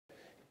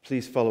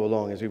Please follow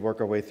along as we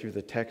work our way through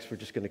the text. We're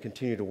just going to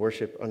continue to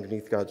worship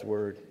underneath God's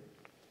word.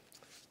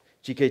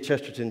 G.K.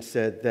 Chesterton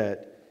said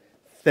that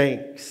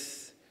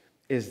thanks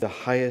is the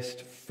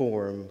highest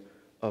form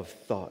of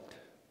thought.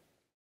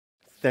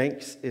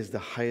 Thanks is the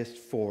highest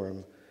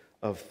form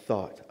of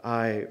thought.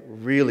 I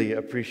really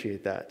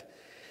appreciate that.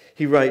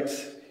 He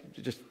writes,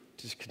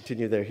 just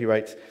continue there, he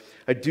writes,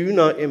 I do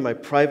not in my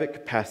private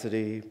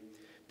capacity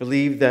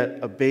believe that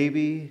a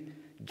baby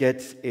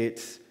gets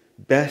its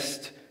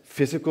best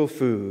physical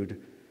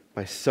food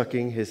by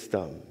sucking his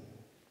thumb.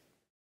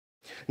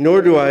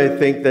 Nor do I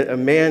think that a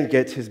man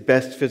gets his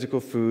best physical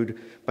food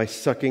by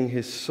sucking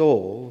his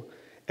soul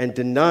and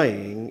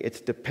denying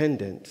its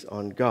dependence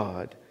on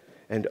God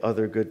and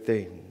other good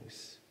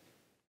things.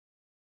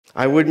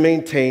 I would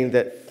maintain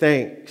that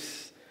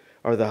thanks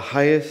are the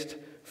highest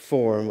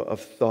form of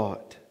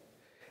thought,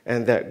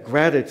 and that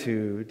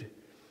gratitude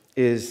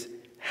is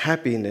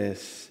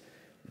happiness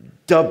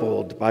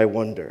doubled by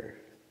wonder.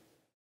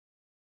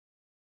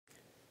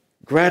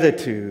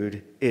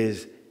 Gratitude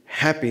is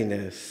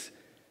happiness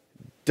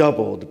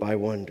doubled by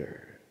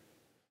wonder.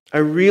 I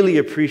really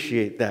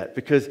appreciate that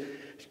because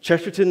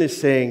Chesterton is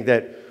saying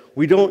that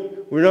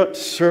we're not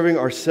serving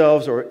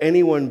ourselves or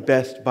anyone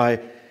best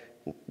by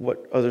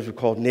what others would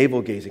call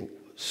navel gazing.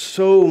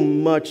 So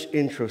much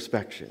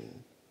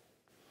introspection.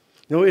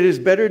 No, it is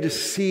better to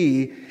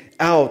see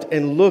out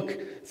and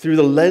look through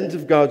the lens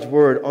of God's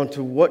word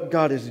onto what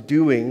God is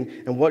doing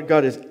and what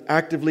God is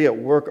actively at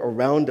work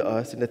around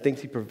us and the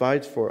things he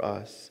provides for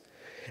us.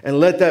 And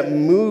let that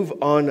move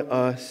on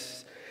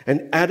us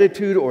an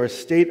attitude or a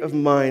state of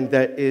mind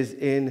that is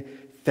in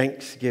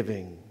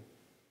thanksgiving.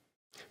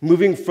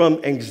 Moving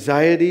from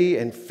anxiety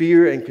and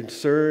fear and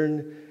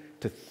concern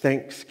to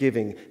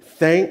thanksgiving.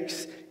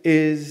 Thanks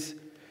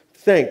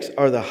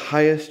are the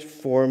highest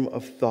form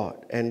of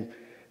thought. And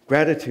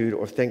gratitude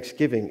or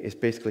thanksgiving is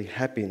basically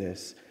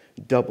happiness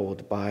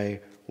doubled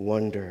by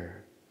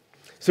wonder.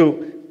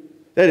 So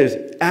that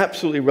is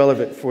absolutely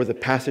relevant for the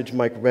passage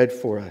Mike read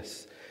for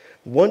us.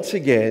 Once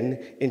again,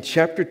 in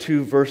chapter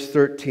 2, verse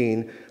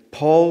 13,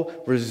 Paul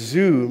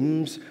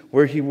resumes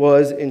where he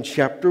was in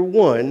chapter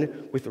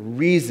 1 with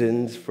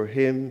reasons for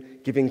him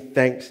giving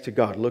thanks to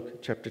God.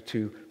 Look, chapter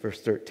 2,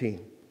 verse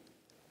 13.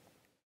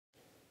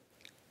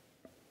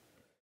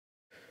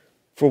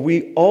 For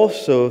we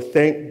also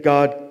thank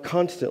God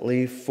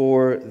constantly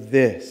for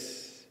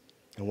this.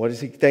 And what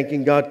is he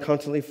thanking God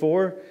constantly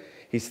for?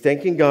 He's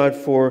thanking God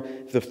for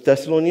the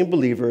Thessalonian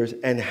believers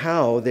and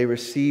how they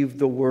received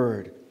the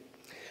word.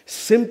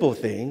 Simple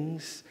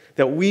things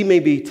that we may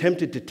be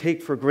tempted to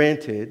take for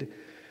granted,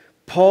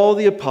 Paul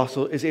the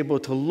apostle is able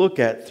to look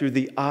at through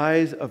the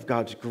eyes of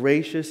God's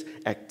gracious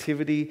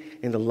activity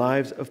in the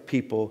lives of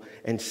people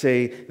and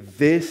say,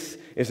 this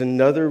is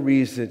another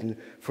reason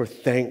for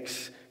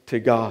thanks to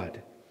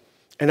God.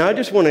 And I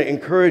just want to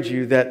encourage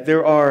you that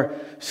there are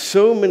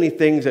so many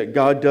things that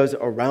God does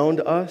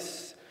around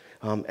us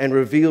and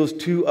reveals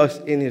to us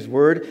in his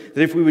word,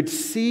 that if we would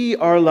see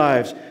our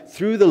lives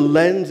through the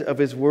lens of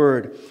his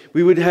word,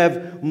 we would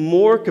have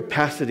more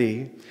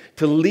capacity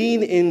to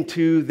lean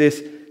into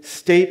this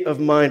state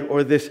of mind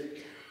or this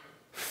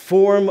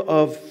form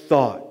of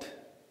thought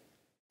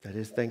that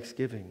is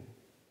thanksgiving.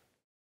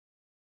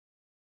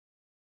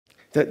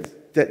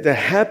 That the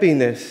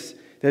happiness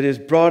that is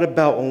brought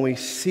about when we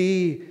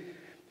see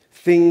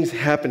things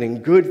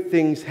happening, good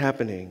things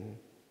happening,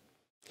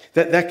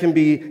 that can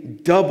be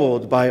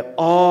doubled by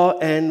awe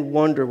and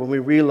wonder when we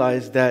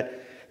realize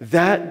that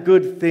that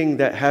good thing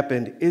that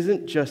happened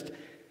isn't just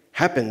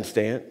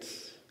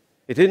happenstance.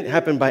 It didn't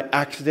happen by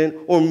accident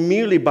or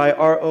merely by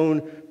our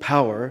own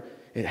power.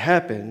 It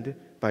happened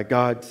by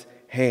God's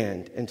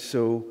hand. And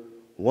so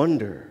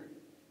wonder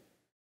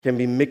can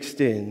be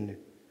mixed in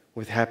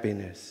with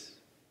happiness.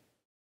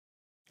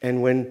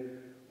 And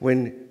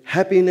when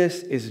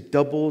happiness is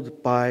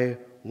doubled by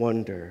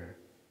wonder,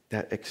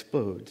 that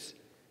explodes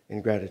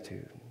in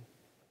gratitude.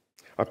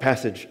 Our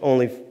passage,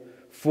 only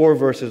 4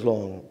 verses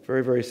long,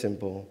 very, very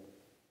simple.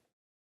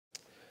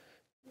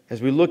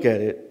 As we look at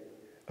it,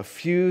 a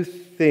few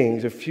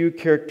things, a few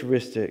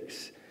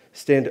characteristics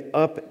stand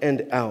up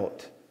and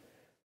out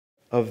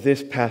of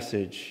this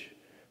passage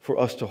for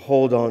us to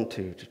hold on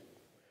to,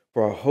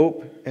 for our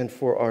hope and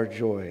for our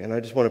joy. And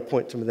I just want to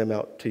point some of them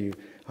out to you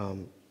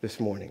this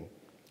morning.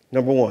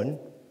 Number 1, when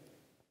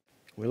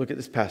we look at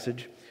this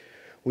passage,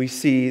 we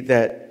see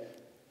that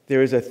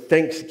there is a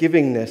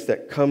thanksgivingness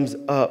that comes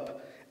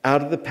up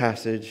out of the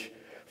passage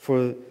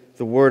for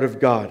the Word of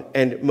God.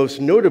 And most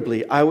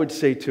notably, I would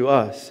say to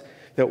us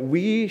that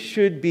we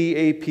should be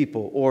a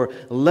people, or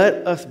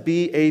let us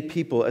be a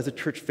people as a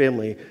church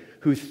family,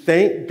 who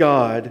thank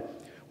God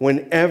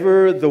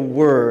whenever the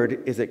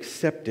Word is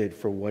accepted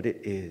for what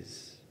it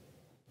is.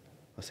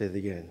 I'll say it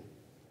again.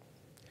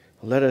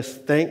 Let us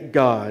thank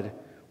God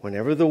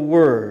whenever the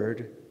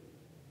Word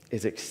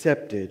is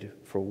accepted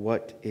for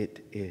what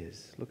it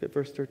is. Look at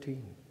verse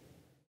 13.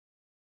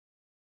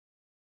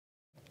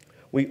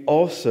 We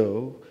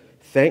also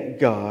thank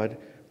God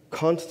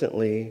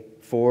constantly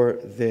for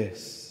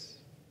this.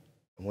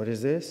 And what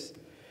is this?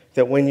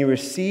 that when you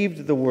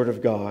received the word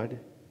of God,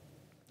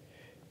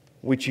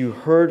 which you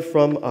heard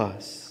from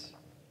us,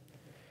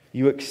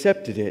 you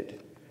accepted it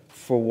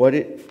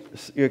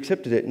you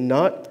accepted it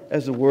not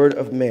as the word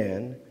of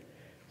man,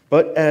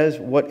 but as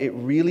what it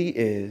really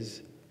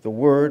is, the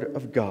word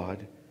of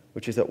God,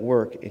 which is at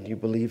work in you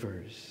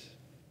believers.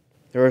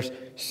 There are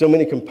so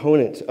many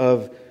components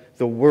of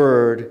the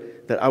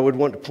word that I would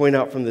want to point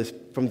out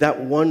from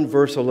that one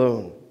verse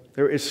alone.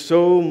 There is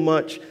so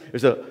much,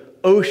 there's an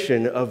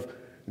ocean of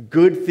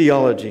good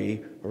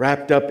theology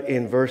wrapped up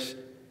in verse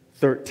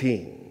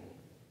 13.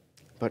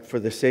 But for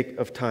the sake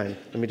of time,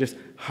 let me just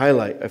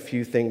highlight a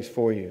few things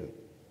for you.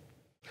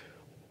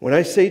 When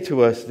I say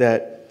to us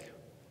that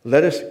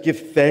let us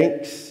give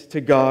thanks to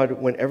God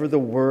whenever the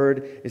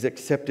word is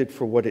accepted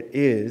for what it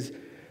is,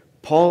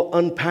 Paul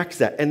unpacks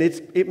that. And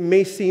it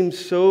may seem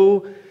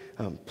so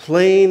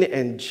plain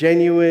and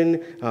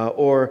genuine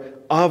or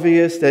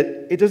obvious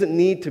that it doesn't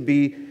need to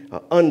be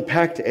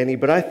unpacked any,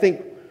 but I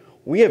think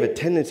we have a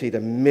tendency to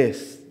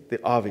miss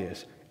the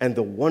obvious and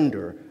the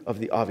wonder of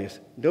the obvious.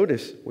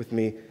 Notice with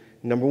me,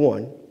 number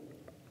 1,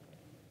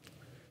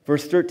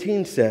 verse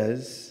 13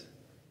 says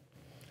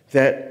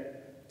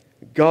that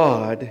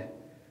God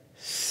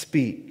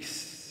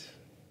speaks.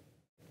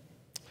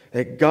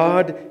 That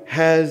God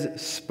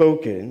has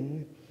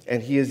spoken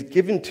and he has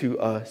given to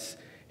us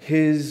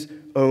his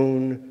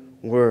own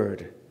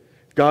word.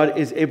 God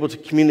is able to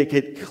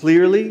communicate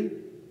clearly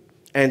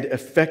and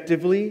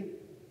effectively,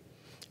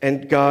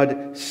 and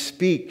God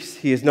speaks.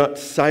 He is not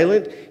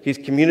silent. He's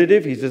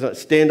communicative. He does not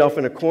stand off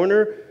in a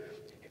corner.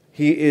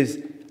 He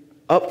is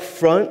up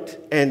front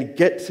and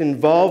gets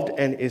involved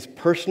and is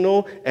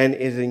personal and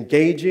is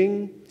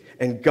engaging,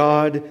 and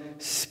God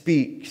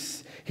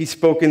speaks. He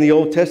spoke in the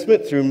Old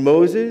Testament through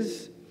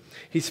Moses.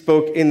 He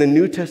spoke in the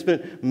New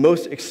Testament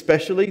most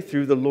especially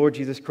through the Lord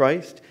Jesus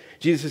Christ.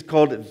 Jesus is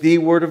called the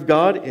Word of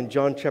God in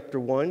John chapter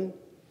 1.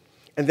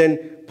 And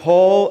then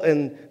Paul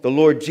and the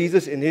Lord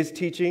Jesus in his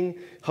teaching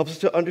helps us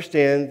to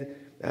understand,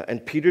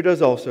 and Peter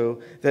does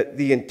also, that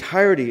the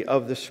entirety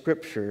of the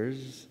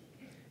Scriptures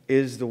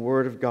is the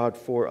Word of God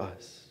for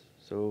us.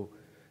 So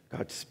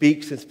God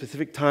speaks in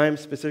specific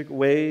times, specific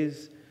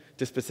ways,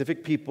 to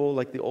specific people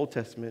like the Old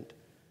Testament.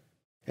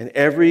 And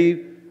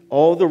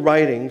all the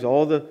writings,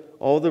 all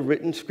the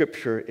written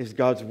Scripture is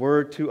God's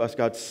Word to us,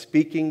 God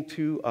speaking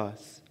to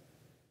us.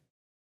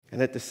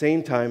 And at the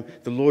same time,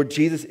 the Lord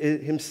Jesus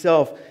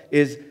himself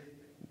is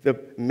the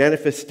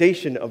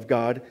manifestation of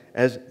God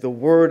as the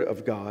Word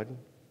of God.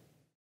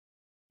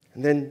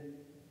 And then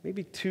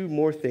maybe 2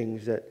 more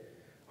things that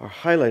are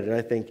highlighted,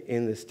 I think,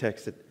 in this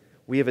text that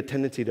we have a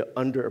tendency to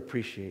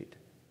underappreciate.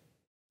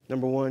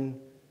 Number 1,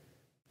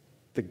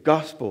 the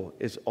gospel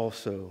is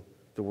also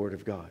the Word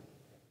of God.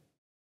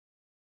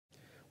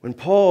 When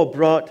Paul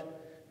brought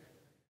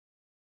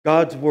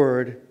God's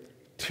Word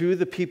to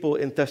the people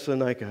in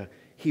Thessalonica,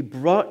 he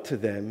brought to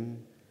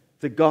them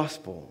the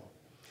gospel,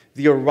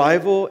 the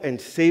arrival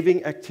and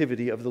saving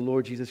activity of the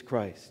Lord Jesus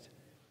Christ.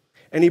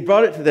 And he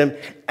brought it to them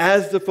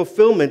as the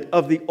fulfillment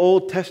of the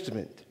Old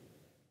Testament.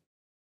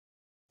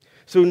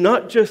 So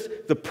not just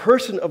the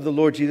person of the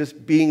Lord Jesus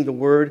being the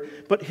Word,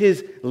 but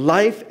his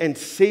life and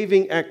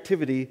saving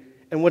activity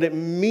and what it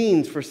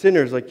means for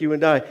sinners like you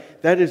and I.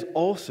 That is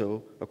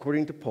also,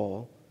 according to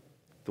Paul,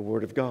 the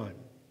Word of God.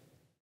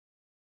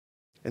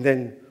 And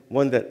then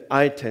one that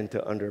I tend to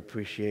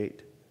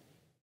underappreciate.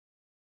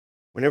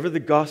 Whenever the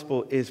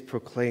gospel is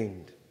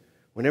proclaimed,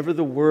 whenever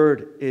the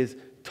Word is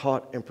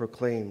taught and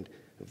proclaimed,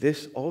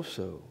 this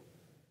also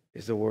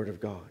is the Word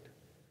of God.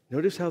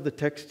 Notice how the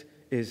text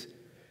is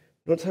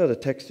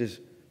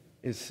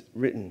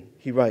written.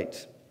 He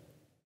writes,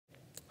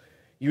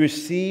 "You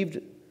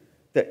received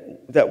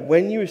that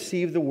when you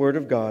received the word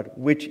of God,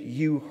 which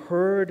you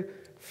heard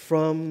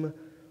from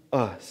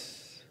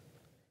us."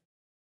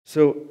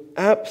 So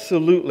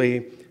absolutely,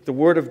 the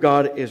word of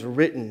God is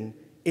written.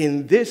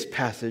 In this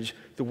passage,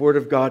 the word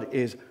of God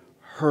is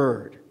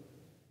heard.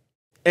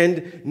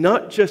 And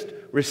not just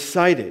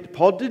recited.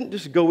 Paul didn't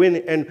just go in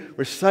and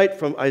recite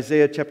from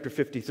Isaiah chapter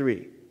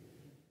 53.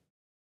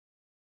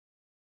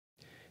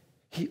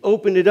 He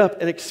opened it up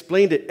and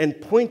explained it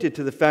and pointed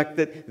to the fact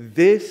that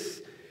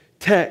this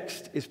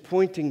text is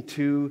pointing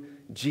to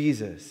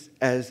Jesus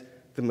as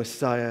the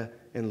Messiah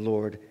and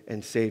Lord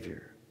and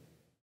Savior.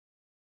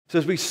 So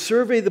as we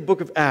survey the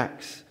book of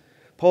Acts,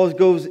 Paul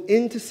goes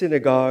into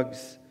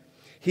synagogues,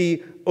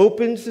 he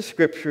opens the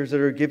scriptures that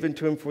are given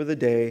to him for the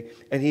day,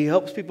 and he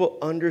helps people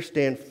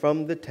understand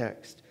from the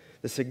text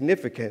the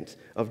significance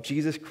of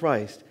Jesus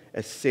Christ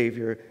as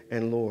Savior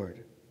and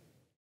Lord.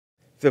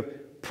 The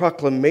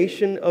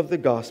proclamation of the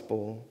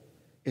gospel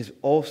is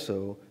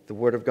also the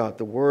word of God,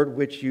 the word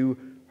which you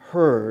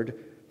heard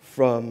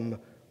from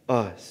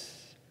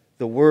us.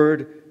 The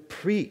word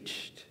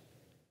preached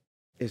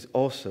is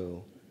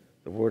also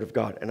the word of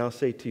God. And I'll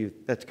say to you,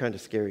 that's kind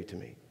of scary to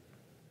me.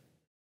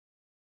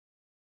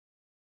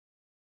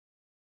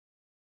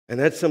 And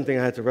that's something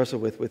I had to wrestle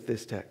with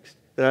this text,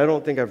 that I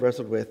don't think I've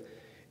wrestled with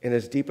in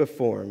as deep a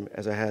form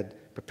as I had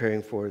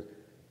preparing for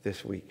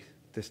this week,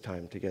 this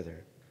time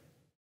together.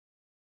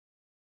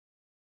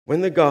 When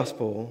the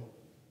gospel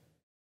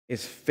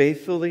is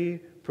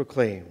faithfully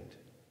proclaimed,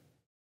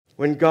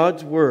 when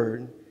God's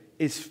word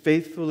is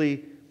faithfully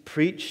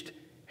preached,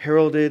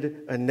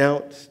 heralded,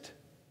 announced,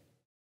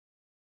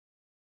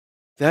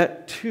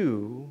 that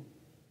too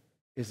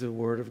is the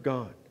word of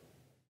God.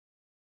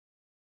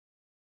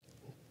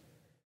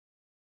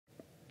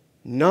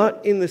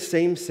 Not in the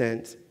same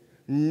sense,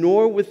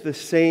 nor with the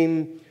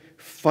same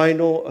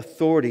final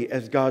authority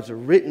as God's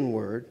written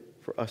word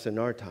for us in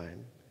our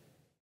time,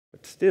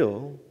 but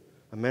still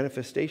a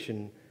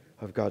manifestation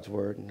of God's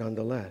word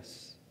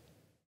nonetheless.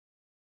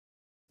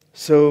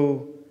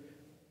 So,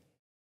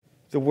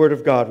 the word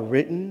of God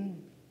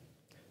written,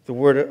 the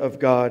word of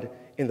God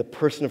in the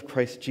person of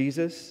Christ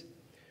Jesus,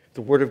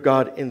 the word of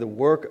God in the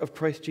work of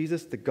Christ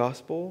Jesus, the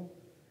gospel,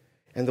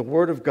 and the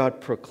word of God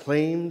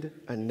proclaimed,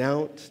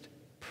 announced,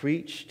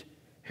 preached,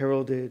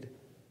 heralded,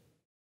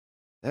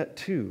 that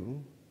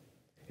too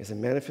is a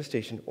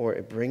manifestation or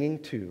a bringing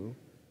to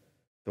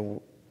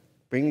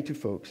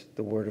folks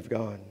the word of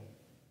God.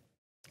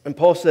 And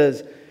Paul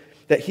says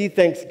that he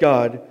thanks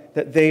God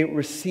that they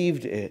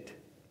received it,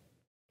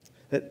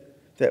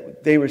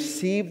 that they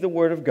received the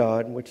word of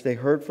God, which they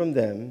heard from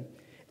them,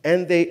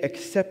 and they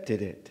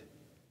accepted it.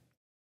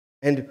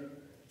 And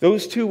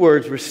those two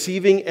words,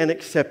 receiving and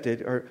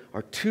accepted,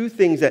 are two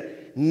things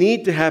that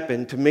need to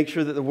happen to make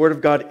sure that the word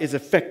of God is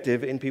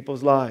effective in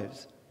people's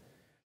lives.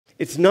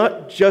 It's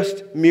not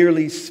just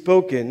merely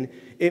spoken,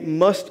 it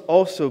must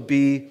also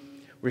be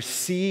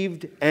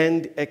received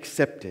and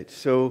accepted.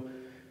 So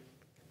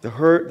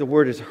the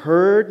word is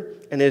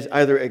heard and is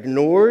either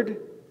ignored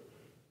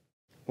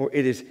or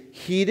it is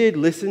heeded,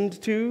 listened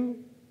to,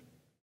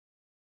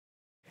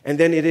 and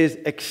then it is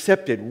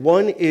accepted.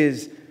 One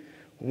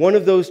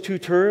of those two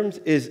terms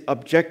is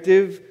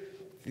objective,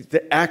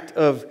 the act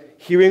of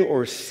hearing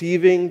or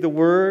receiving the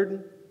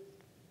word,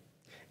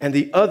 and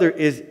the other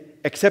is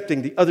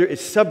accepting. The other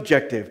is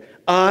subjective.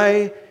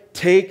 I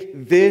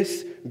take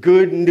this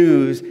good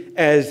news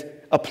as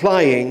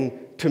applying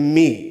to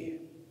me.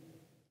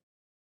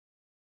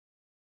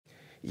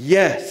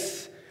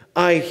 Yes,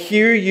 I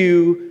hear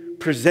you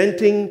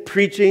presenting,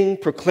 preaching,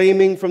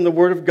 proclaiming from the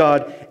Word of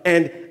God,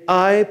 and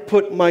I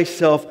put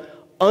myself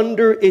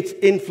under its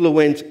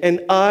influence,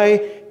 and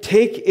I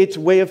take its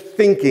way of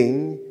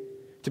thinking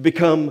to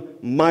become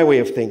my way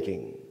of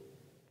thinking.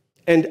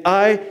 And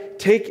I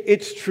take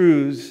its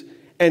truths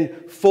and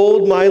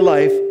fold my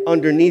life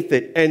underneath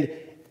it. And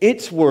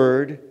its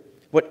word,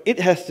 what it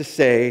has to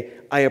say,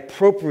 I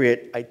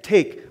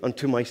take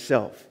unto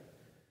myself.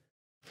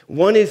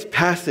 One is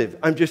passive.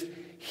 I'm just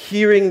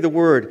hearing the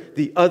word.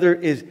 The other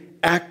is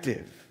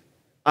active.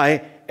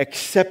 I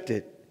accept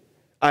it.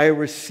 I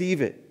receive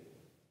it.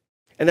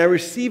 And I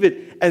receive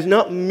it as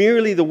not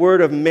merely the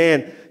word of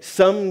man,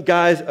 some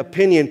guy's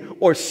opinion,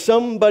 or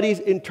somebody's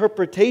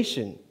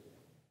interpretation,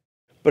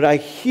 but I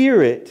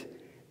hear it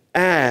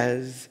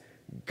as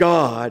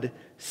God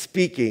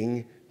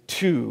speaking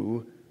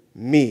to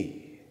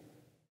me.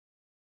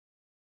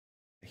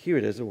 I hear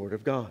it as the word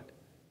of God.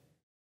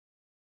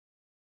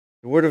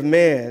 The word of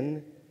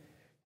man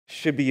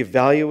should be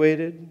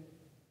evaluated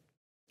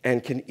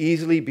and can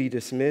easily be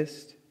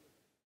dismissed.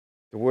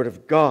 The word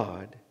of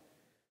God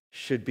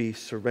should be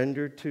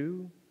surrendered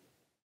to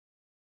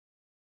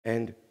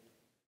and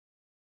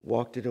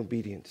walked in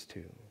obedience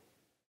to,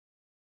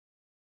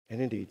 and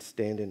indeed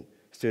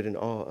stood in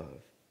awe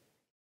of.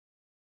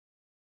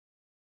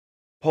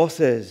 Paul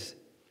says,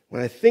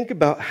 when I think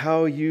about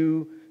how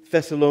you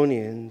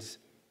Thessalonians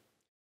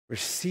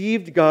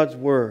received God's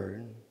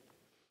word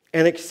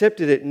and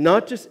accepted it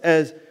not just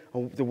as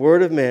the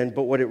word of man,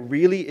 but what it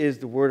really is,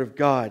 the word of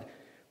God,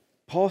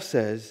 Paul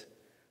says,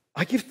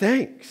 I give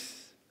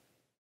thanks.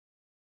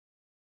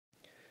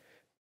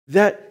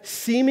 That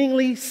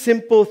seemingly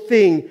simple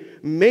thing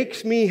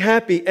makes me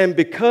happy, and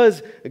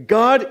because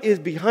God is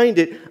behind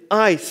it,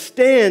 I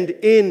stand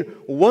in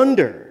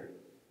wonder.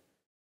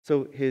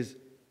 So his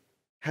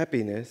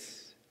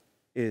happiness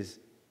is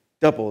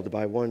doubled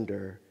by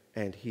wonder,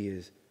 and he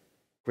is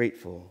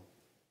grateful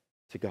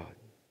to God.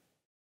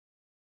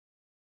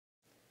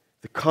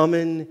 The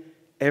common,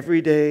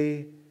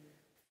 everyday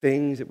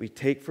things that we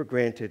take for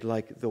granted,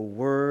 like the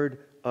Word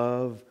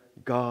of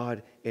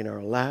God in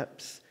our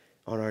laps,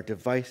 on our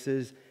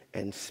devices,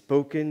 and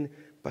spoken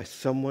by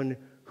someone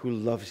who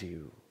loves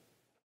you,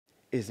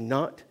 is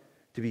not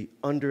to be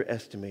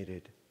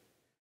underestimated,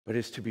 but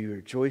is to be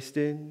rejoiced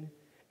in,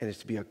 and is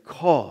to be a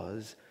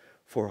cause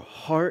for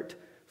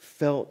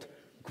heartfelt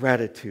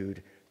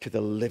gratitude to the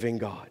living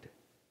God.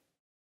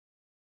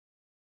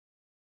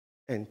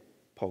 And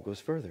Paul goes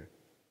further.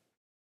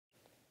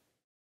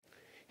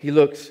 He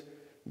looks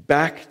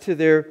back to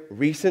their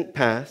recent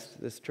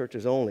past. This church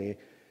is only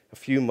a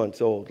few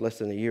months old, less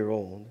than a year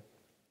old.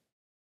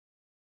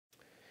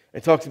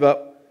 And talks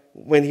about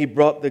when he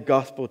brought the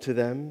gospel to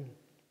them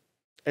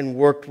and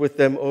worked with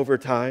them over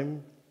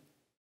time,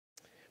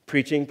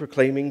 preaching,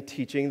 proclaiming,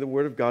 teaching the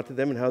word of God to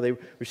them, and how they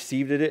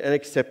received it and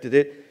accepted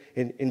it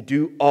in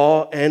due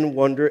awe and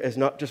wonder as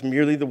not just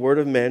merely the word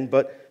of men,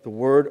 but the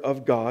word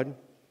of God.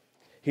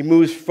 He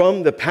moves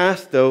from the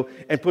past, though,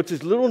 and puts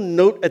his little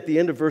note at the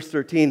end of verse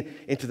 13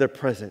 into the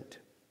present.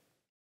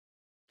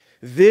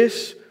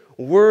 This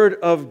Word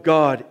of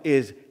God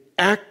is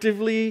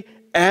actively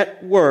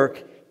at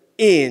work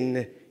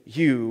in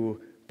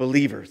you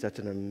believers. That's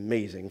an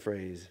amazing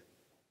phrase.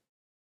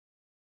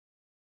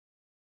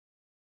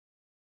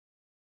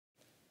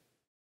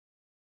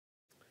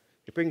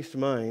 It brings to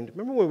mind,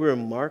 remember when we were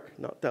in Mark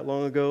not that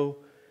long ago?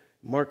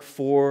 Mark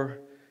 4,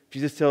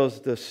 Jesus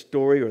tells the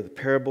story or the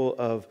parable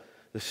of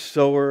the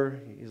sower.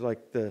 He's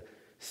like the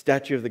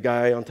statue of the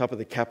guy on top of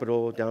the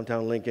Capitol,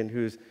 downtown Lincoln,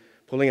 who's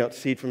pulling out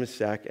seed from his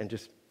sack and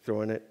just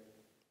throwing it.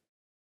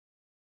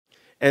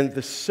 And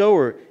the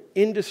sower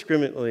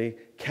indiscriminately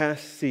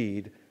casts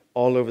seed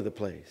all over the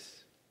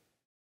place.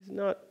 He's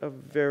not a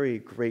very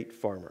great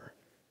farmer.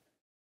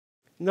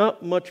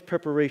 Not much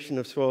preparation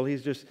of soil.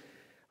 He's just,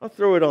 I'll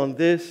throw it on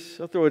this,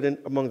 I'll throw it in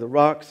among the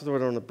rocks, I'll throw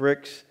it on the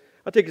bricks,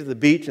 I'll take it to the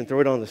beach and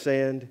throw it on the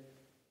sand,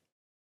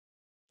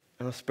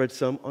 and I'll spread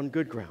some on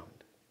good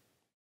ground.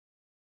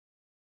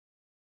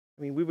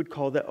 I mean, we would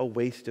call that a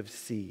waste of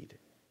seed.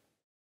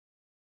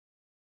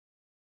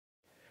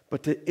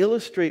 But to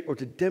illustrate or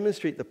to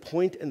demonstrate the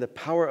point and the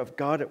power of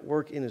God at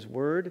work in His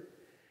Word,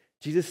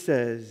 Jesus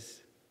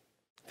says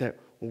that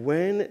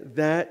when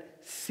that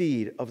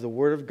seed of the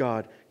Word of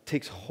God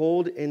takes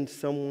hold in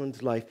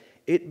someone's life,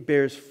 it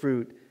bears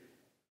fruit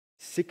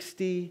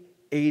 60,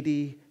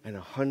 80, and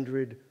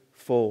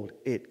 100-fold.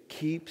 It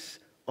keeps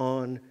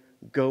on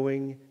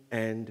going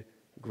and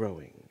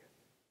growing.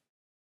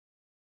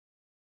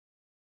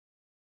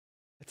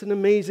 That's an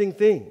amazing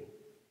thing.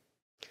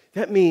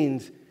 That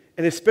means,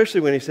 and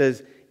especially when he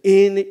says,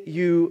 in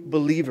you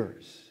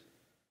believers,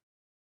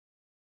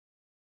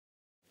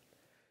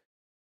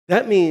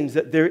 that means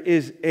that there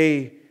is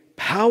a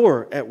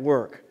power at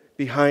work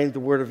behind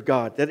the Word of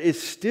God that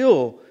is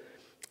still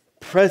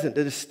present,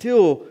 that is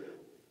still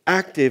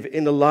active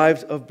in the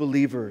lives of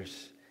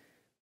believers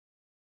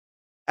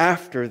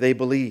after they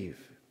believe.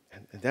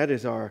 And that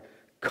is our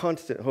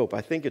constant hope.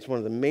 I think it's one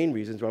of the main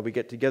reasons why we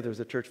get together as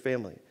a church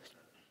family.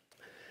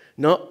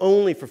 Not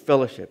only for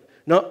fellowship,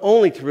 not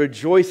only to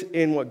rejoice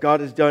in what God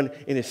has done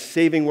in His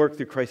saving work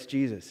through Christ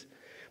Jesus,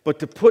 but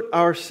to put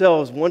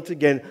ourselves once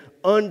again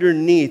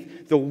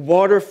underneath the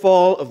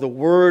waterfall of the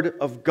Word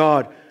of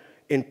God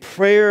in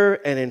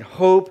prayer and in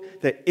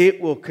hope that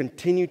it will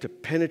continue to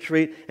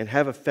penetrate and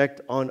have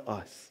effect on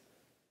us.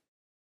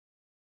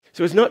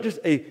 So it's not just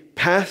a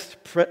past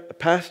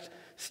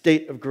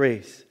state of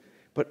grace,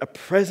 but a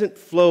present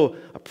flow,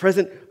 a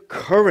present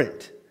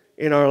current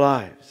in our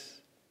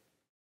lives.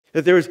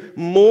 That there is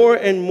more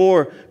and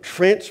more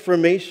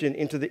transformation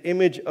into the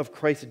image of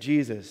Christ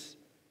Jesus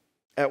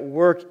at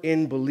work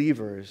in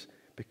believers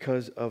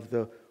because of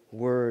the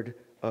Word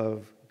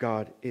of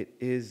God. It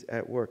is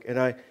at work. And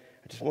I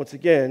just once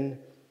again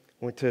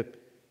want to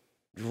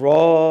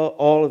draw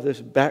all of this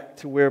back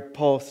to where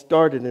Paul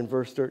started in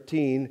verse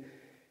 13.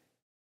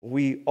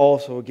 We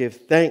also give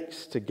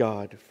thanks to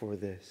God for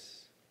this.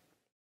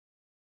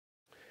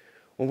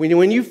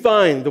 When you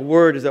find the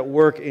Word is at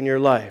work in your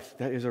life,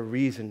 that is a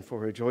reason for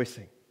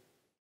rejoicing.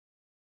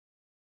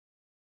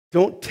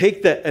 Don't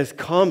take that as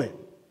common.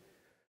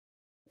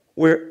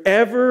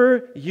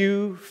 Wherever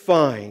you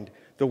find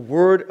the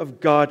Word of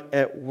God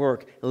at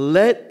work,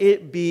 let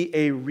it be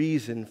a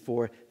reason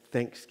for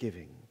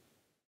thanksgiving.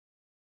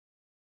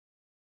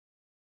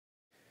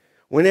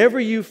 Whenever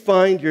you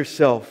find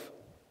yourself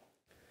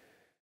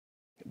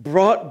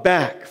brought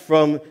back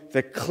from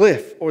the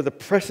cliff or the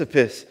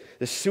precipice,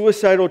 the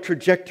suicidal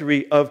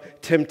trajectory of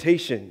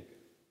temptation,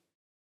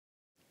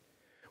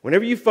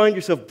 whenever you find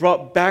yourself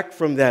brought back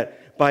from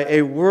that by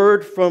a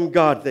word from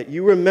God that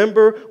you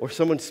remember or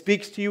someone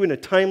speaks to you in a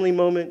timely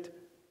moment,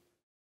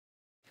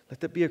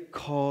 let that be a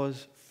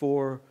cause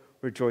for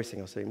rejoicing.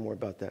 I'll say more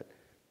about that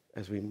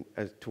as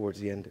towards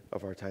the end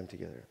of our time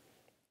together.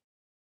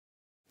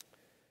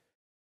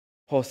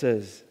 Paul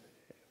says,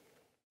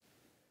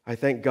 I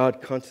thank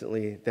God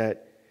constantly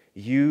that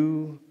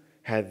you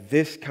had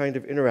this kind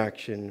of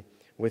interaction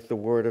with the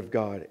Word of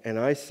God. And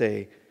I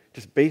say,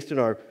 just based on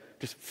our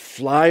just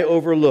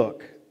flyover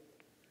look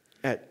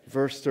at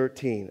verse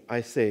 13,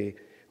 I say,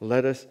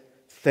 let us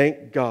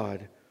thank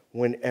God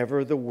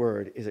whenever the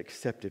Word is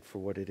accepted for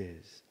what it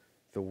is.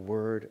 The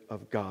Word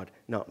of God,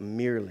 not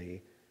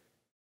merely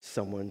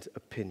someone's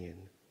opinion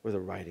or the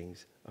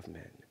writings of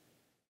men.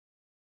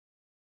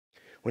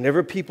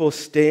 Whenever people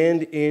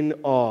stand in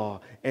awe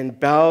and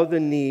bow the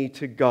knee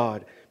to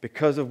God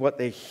because of what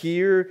they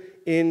hear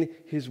in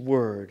His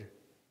Word,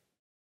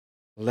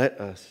 let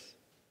us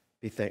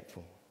be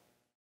thankful.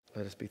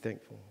 Let us be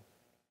thankful.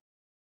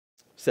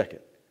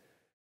 Second,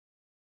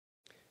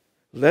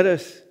 let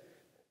us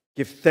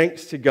give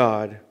thanks to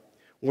God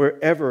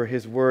wherever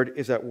His Word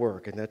is at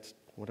work. And that's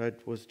what I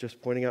was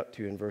just pointing out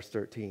to you in verse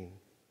 13.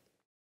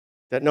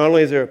 That not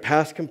only is there a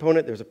past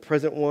component, there's a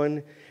present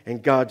one,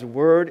 and God's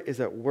Word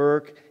is at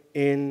work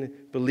in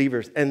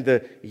believers. And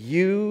the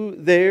you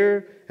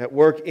there at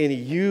work in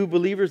you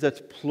believers,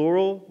 that's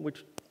plural,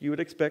 which you would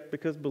expect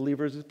because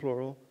believers is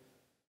plural.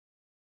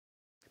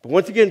 But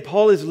once again,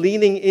 Paul is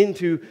leaning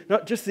into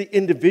not just the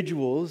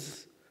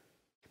individuals,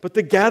 but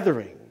the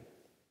gathering,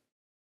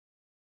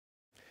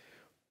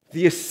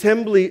 the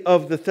assembly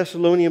of the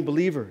Thessalonian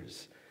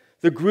believers,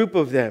 the group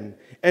of them.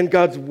 And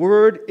God's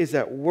word is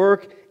at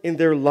work in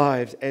their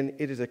lives, and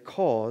it is a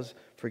cause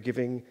for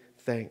giving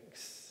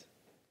thanks.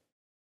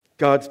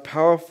 God's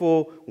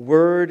powerful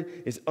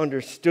word is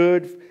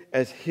understood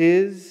as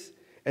His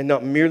and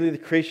not merely the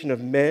creation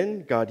of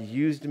men. God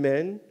used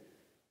men.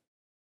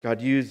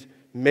 God used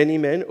many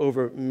men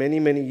over many,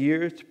 many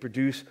years to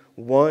produce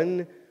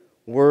one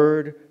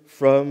word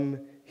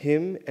from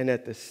Him. And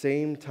at the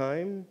same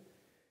time,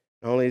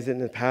 not only is it in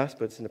the past,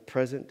 but it's in the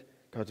present,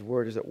 God's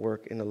word is at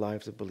work in the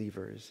lives of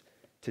believers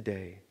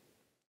today.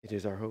 It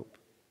is our hope.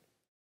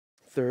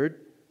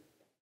 Third,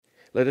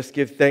 let us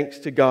give thanks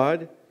to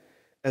God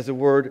as the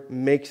word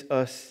makes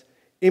us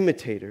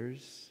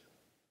imitators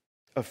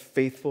of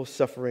faithful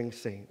suffering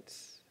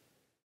saints.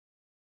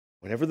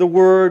 Whenever the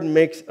word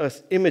makes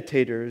us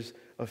imitators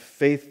of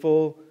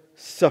faithful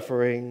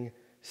suffering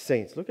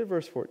saints. Look at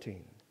verse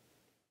 14.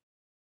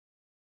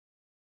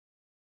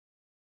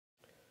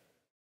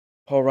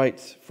 Paul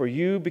writes, "For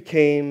you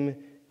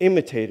became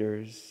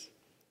imitators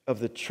of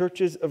the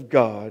churches of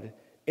God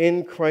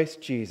in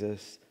Christ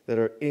Jesus that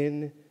are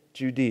in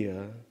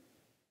Judea,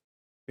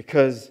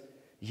 because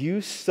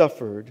you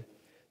suffered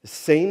the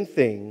same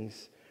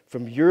things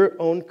from your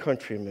own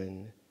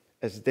countrymen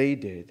as they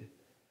did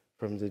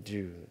from the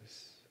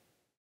Jews."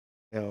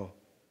 Now,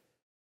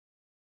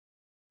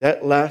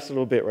 that last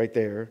little bit right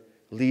there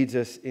leads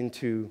us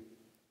into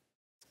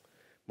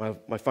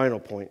my final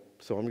point.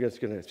 So I'm just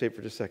going to stay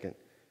for just a second.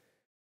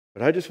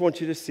 But I just want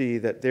you to see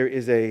that there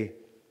is a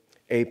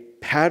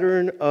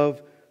pattern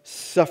of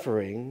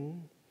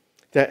suffering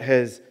that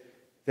is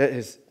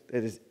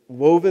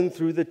woven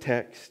through the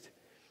text,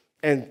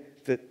 and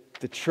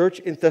the church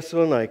in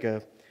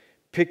Thessalonica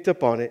picked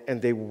up on it,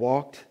 and they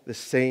walked the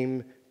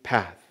same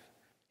path.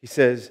 He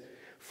says,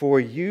 "For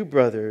you,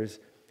 brothers,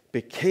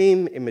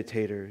 became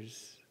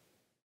imitators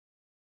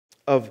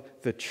of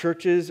the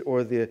churches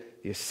or the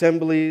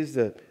assemblies,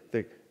 the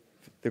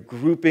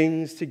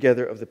groupings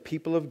together of the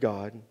people of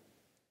God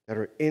that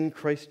are in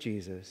Christ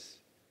Jesus,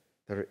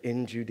 that are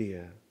in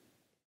Judea,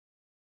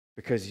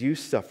 because you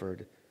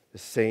suffered the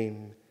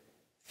same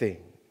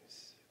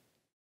things."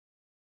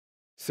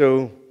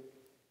 So,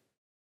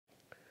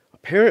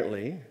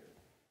 apparently,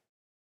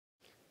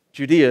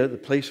 Judea, the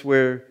place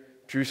where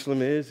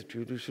Jerusalem is,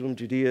 Jerusalem,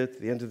 Judea, to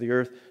the ends of the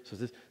earth, so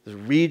this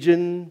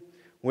region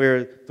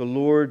where the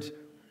Lord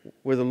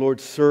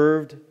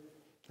served,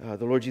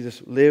 the Lord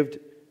Jesus lived,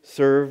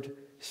 served,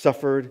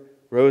 suffered,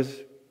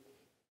 rose.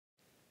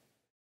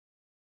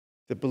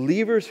 The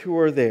believers who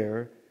are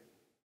there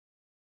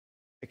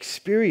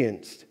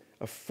experienced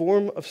a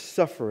form of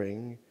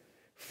suffering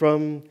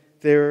from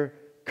their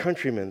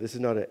countrymen. This is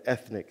not an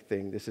ethnic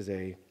thing. This is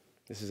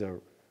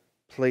a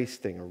place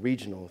thing, a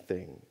regional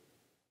thing.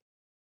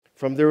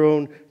 From their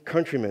own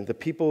countrymen, the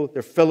people,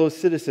 their fellow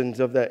citizens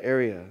of that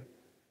area.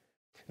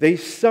 They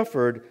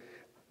suffered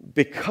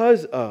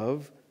because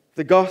of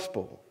the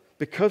gospel,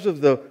 because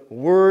of the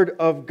word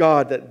of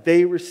God that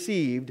they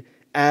received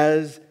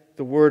as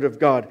the word of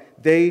God.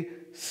 They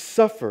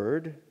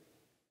suffered.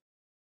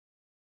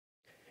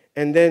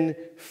 And then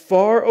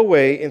far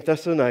away in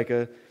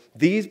Thessalonica,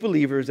 these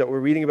believers that we're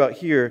reading about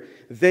here,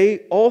 they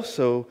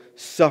also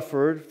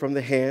suffered from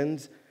the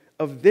hands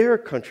of their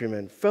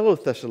countrymen, fellow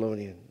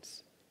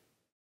Thessalonians.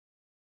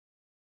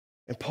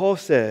 And Paul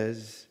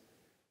says,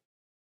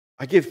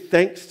 I give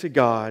thanks to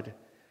God,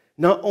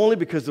 not only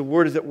because the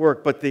word is at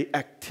work, but the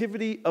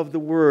activity of the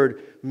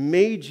word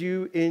made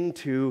you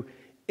into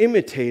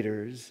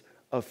imitators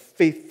of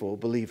faithful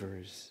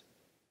believers.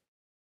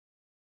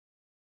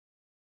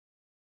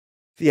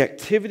 The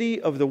activity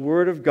of the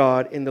word of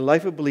God in the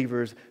life of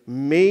believers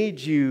made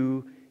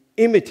you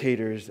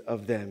imitators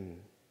of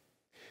them,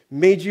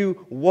 made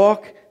you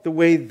walk the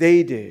way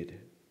they did,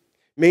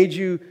 made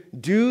you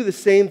do the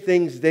same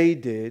things they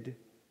did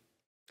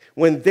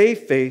when they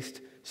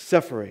faced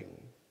suffering.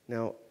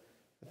 Now,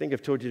 I think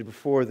I've told you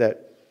before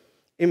that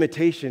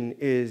imitation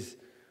is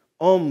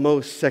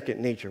almost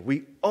second nature.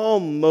 We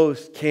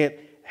almost can't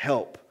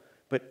help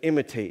but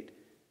imitate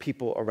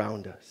people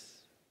around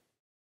us,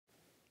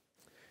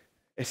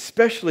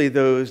 especially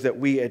those that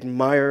we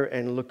admire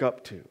and look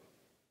up to,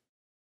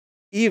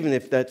 even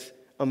if that's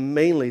a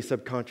mainly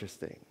subconscious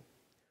thing.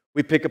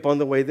 We pick up on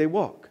the way they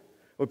walk.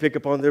 We pick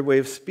up on their way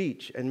of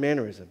speech and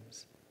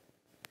mannerisms.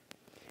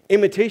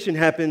 Imitation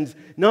happens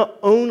not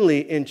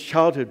only in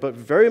childhood, but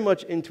very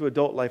much into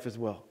adult life as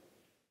well.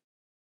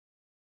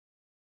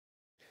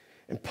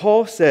 And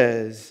Paul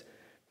is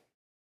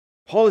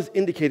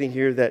indicating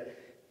here that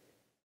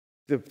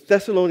the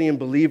Thessalonian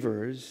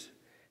believers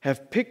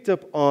have picked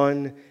up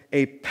on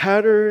a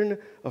pattern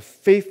of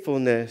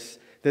faithfulness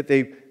that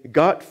they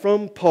got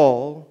from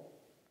Paul,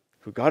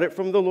 who got it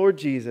from the Lord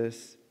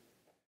Jesus,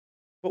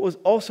 but was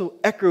also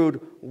echoed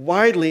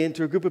widely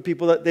into a group of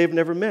people that they've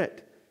never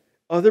met.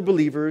 Other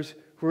believers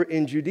who are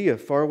in Judea,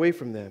 far away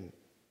from them.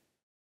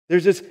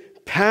 There's this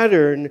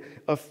pattern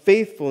of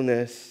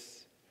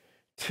faithfulness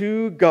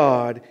to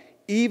God,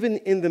 even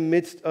in the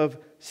midst of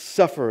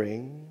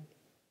suffering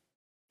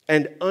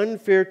and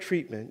unfair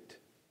treatment.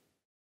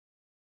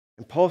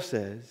 And Paul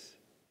says,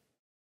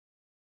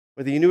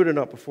 whether you knew it or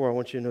not before, I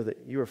want you to know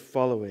that you are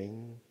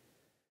following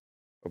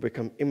or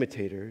become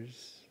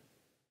imitators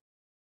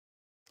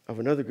of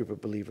another group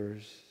of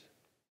believers,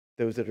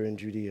 those that are in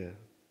Judea.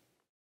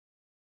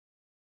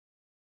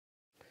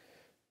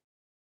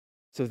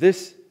 So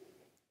this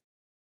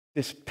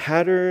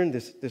pattern,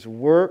 this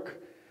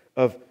work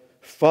of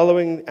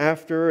following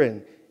after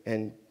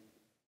and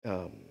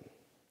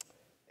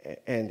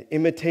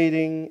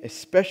imitating,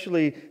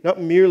 especially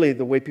not merely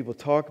the way people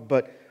talk,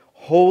 but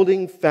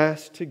holding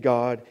fast to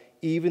God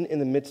even in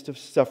the midst of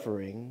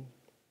suffering,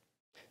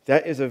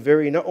 that is a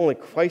very not only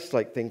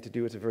Christ-like thing to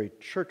do, it's a very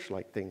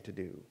church-like thing to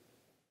do.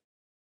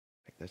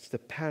 That's the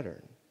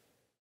pattern.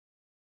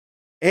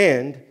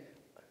 And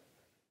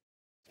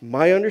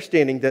my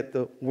understanding that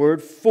the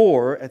word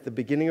 "for" at the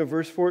beginning of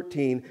verse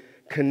 14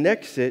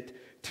 connects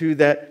it to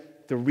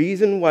that the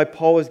reason why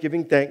Paul is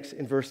giving thanks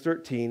in verse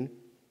 13,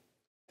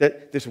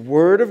 that this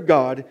word of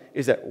God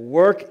is at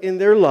work in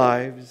their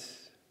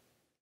lives.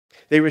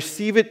 They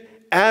receive it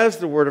as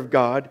the word of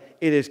God.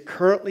 It is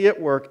currently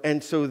at work,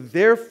 and so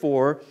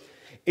therefore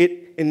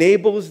it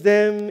enables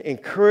them,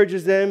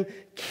 encourages them,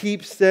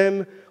 keeps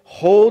them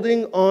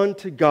holding on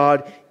to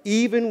God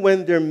even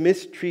when they're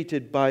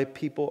mistreated by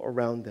people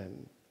around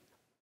them.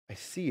 I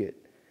see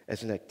it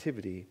as an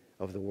activity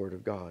of the Word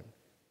of God.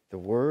 The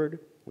Word,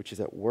 which is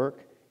at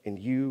work in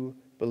you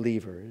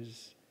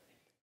believers,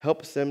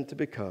 helps them to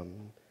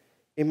become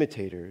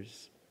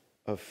imitators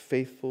of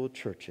faithful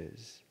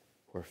churches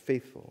who are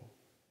faithful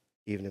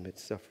even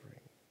amidst suffering.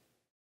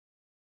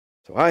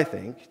 So I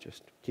think,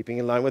 just keeping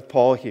in line with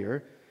Paul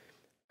here,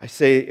 I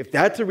say if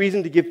that's a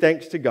reason to give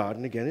thanks to God,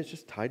 and again, it's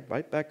just tied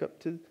right back up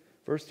to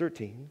verse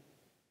 13.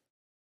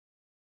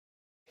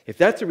 If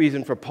that's a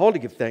reason for Paul to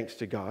give thanks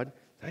to God,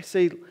 I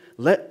say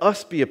let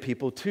us be a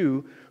people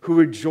too who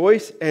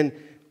rejoice and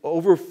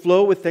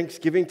overflow with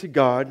thanksgiving to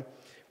God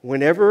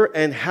whenever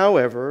and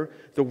however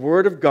the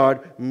Word of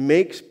God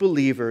makes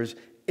believers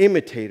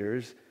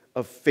imitators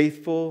of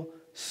faithful,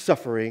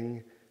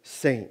 suffering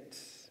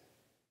saints.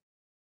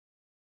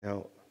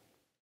 Now,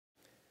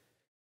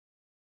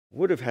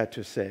 would have had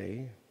to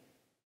say,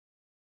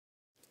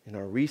 in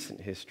our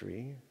recent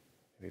history,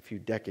 maybe a few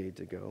decades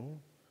ago,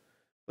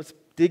 let's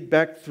dig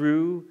back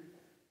through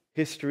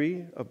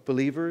history of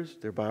believers,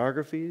 their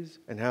biographies,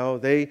 and how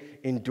they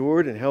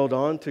endured and held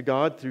on to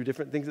God through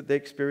different things that they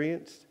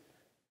experienced.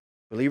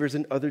 Believers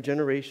in other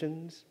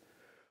generations.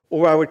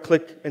 Or I would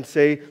click and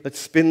say, let's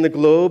spin the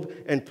globe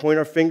and point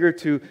our finger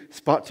to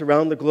spots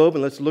around the globe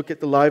and let's look at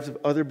the lives of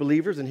other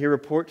believers and hear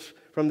reports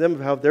from them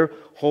of how they're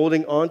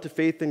holding on to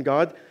faith in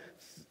God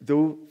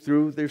though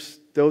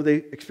they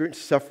experience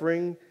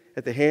suffering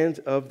at the hands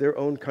of their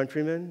own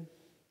countrymen.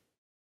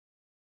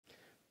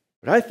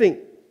 But I think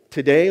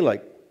today,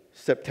 like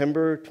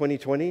September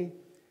 2020,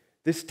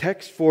 this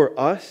text for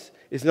us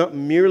is not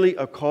merely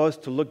a cause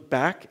to look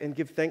back and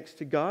give thanks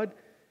to God.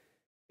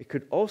 It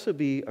could also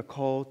be a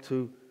call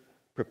to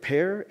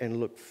prepare and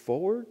look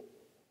forward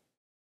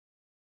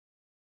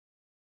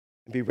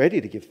and be ready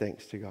to give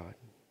thanks to God.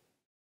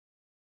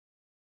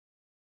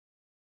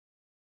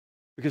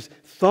 Because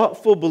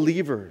thoughtful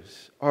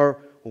believers are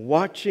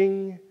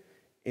watching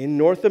in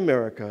North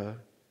America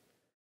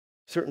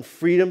certain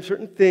freedoms,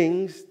 certain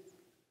things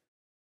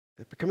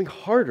that are becoming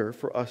harder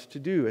for us to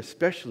do,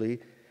 especially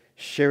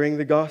sharing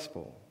the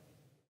gospel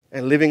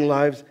and living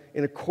lives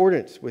in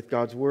accordance with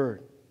God's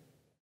word.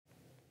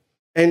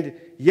 And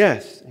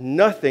yes,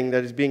 nothing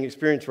that is being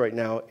experienced right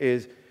now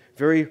is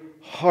very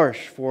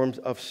harsh forms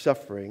of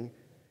suffering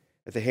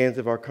at the hands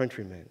of our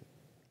countrymen.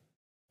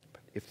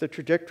 But if the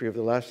trajectory of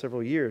the last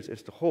several years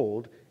is to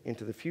hold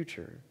into the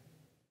future,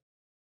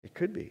 it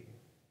could be.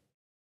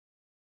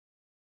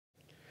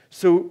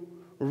 So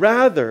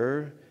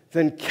rather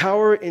than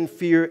cower in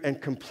fear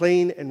and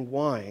complain and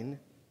whine,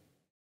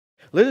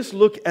 let us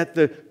look at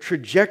the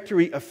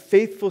trajectory of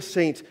faithful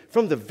saints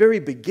from the very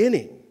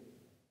beginning,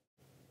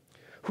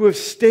 who have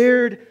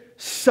stared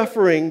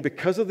suffering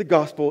because of the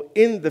gospel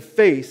in the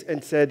face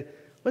and said,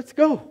 let's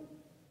go.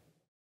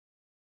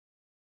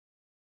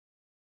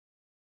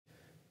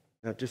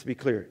 Now, just to be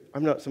clear,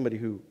 I'm not somebody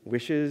who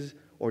wishes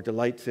or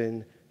delights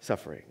in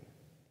suffering.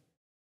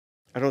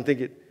 I don't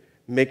think it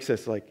makes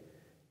us like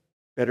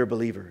better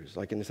believers,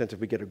 like in the sense of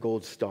we get a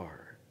gold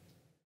star.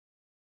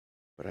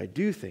 But I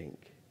do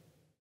think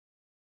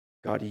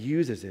God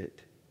uses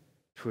it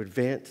to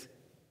advance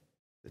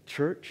the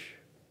church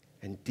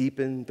and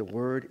deepen the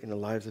word in the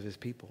lives of his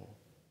people.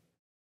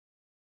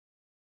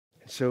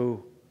 And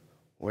so,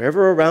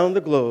 wherever around the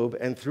globe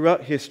and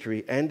throughout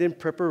history and in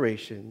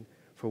preparation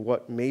for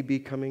what may be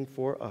coming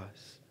for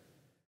us,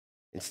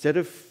 instead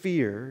of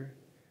fear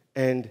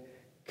and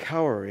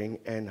cowering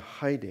and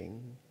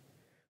hiding,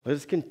 let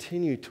us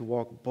continue to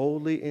walk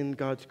boldly in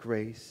God's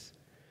grace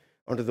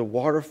under the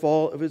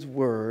waterfall of his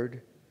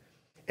word,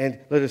 and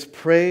let us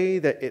pray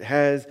that it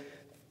has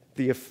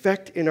the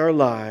effect in our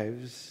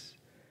lives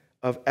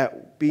of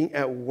being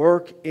at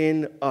work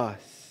in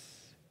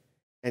us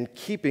and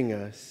keeping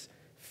us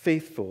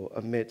faithful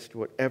amidst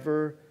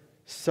whatever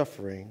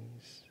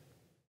sufferings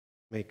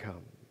may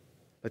come.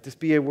 Let this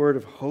be a word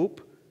of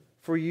hope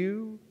for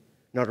you,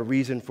 not a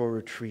reason for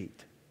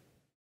retreat.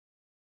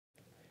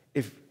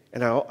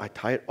 I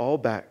tie it all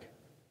back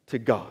to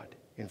God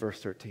in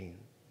verse 13.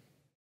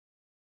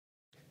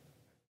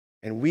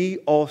 And we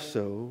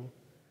also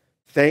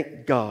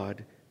thank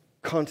God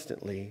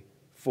constantly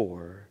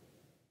for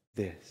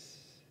this.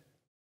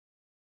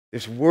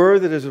 This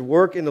word that is at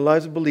work in the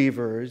lives of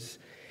believers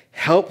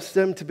helps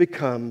them to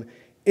become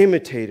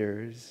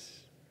imitators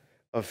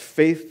of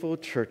faithful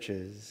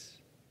churches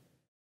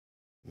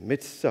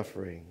amidst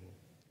suffering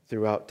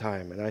throughout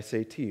time. And I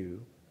say to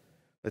you,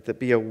 let that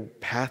be a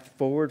path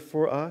forward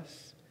for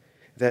us,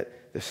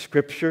 that the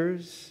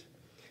scriptures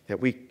that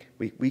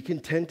we can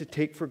tend to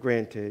take for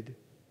granted,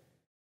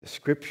 the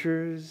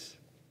scriptures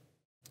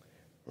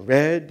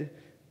read,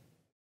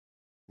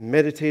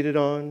 meditated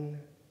on,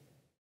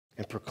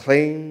 and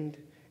proclaimed,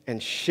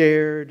 and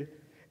shared,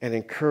 and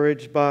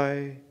encouraged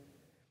by,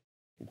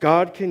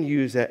 God can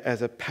use that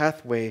as a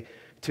pathway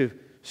to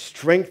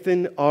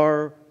strengthen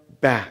our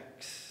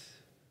backs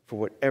for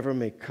whatever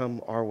may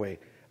come our way.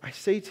 I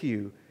say to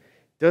you,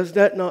 does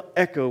that not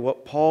echo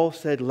what Paul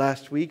said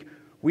last week?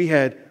 We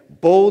had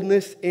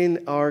boldness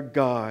in our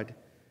God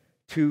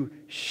to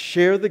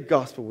share the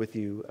gospel with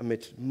you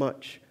amidst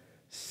much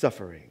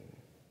suffering.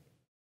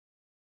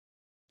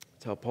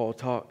 That's how Paul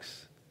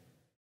talks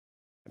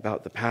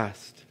about the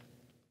past,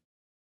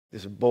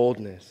 this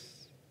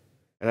boldness.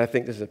 And I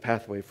think this is a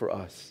pathway for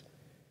us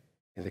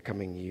in the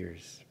coming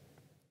years.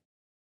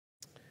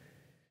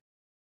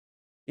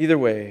 Either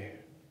way,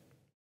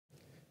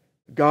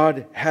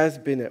 God has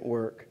been at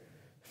work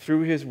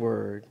through His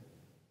Word,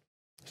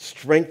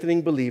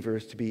 strengthening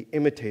believers to be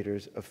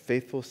imitators of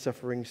faithful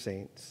suffering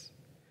saints.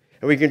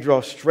 And we can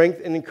draw strength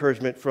and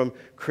encouragement from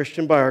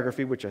Christian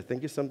biography, which I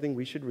think is something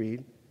we should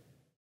read.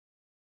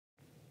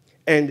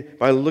 And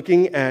by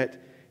looking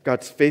at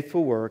God's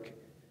faithful work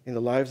in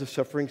the lives of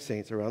suffering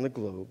saints around the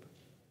globe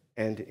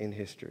and in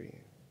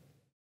history.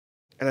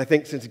 And I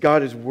think since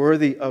God is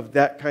worthy of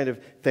that kind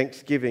of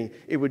thanksgiving,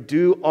 it would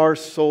do our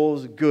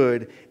souls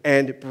good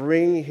and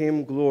bring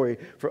Him glory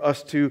for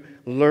us to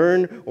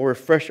learn or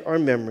refresh our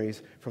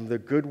memories from the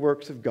good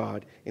works of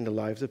God in the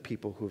lives of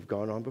people who have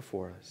gone on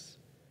before us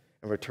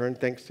and return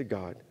thanks to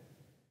God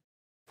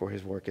for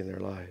His work in their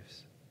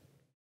lives.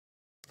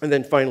 And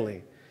then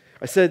finally,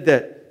 I said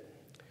that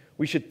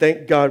we should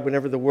thank God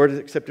whenever the Word is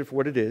accepted for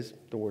what it is,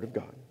 the Word of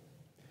God.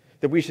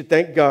 That we should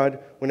thank God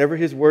whenever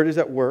His Word is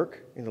at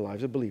work in the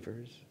lives of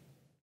believers.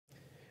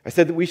 I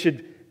said that we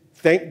should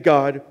thank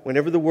God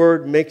whenever the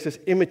Word makes us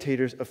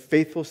imitators of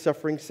faithful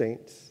suffering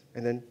saints.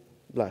 And then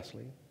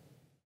lastly,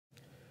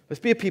 let's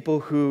be a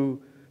people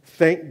who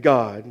thank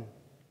God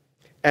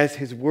as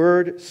His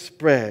Word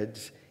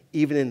spreads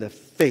even in the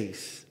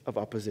face of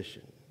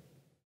opposition.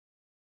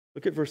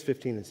 Look at verse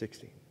 15 and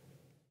 16.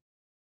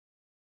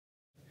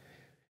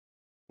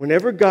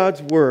 Whenever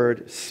God's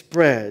Word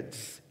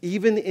spreads,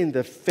 even in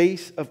the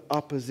face of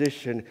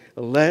opposition,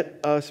 let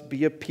us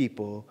be a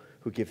people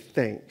who give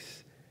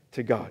thanks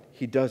to God.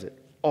 He does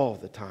it all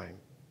the time.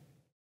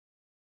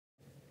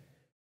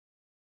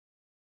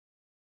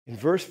 In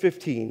verse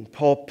 15,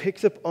 Paul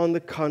picks up on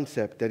the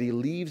concept that he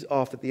leaves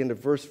off at the end of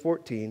verse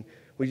 14,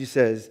 where he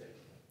says,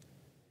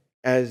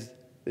 as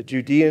the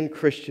Judean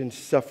Christians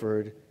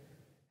suffered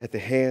at the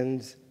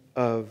hands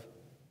of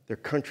their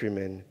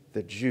countrymen,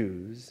 the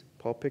Jews.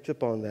 Paul picks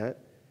up on that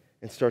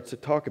and starts to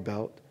talk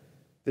about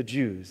the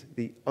Jews,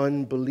 the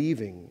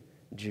unbelieving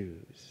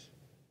Jews.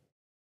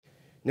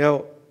 Now,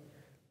 let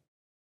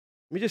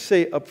me just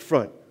say up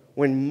front,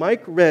 when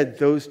Mike read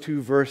those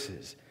two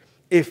verses,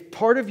 if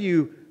part of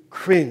you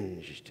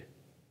cringed,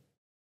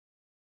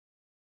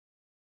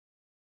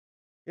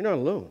 you're not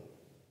alone.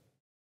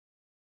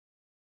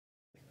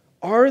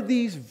 Are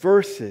these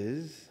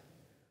verses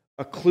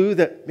a clue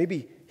that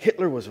maybe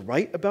Hitler was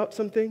right about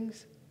some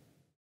things?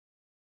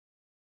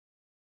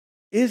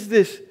 Is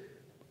this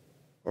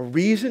a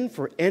reason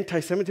for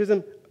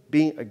anti-Semitism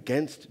being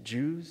against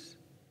Jews?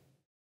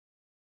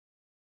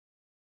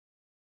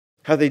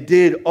 How they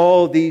did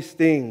all these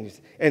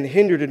things and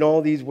hindered in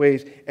all these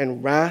ways,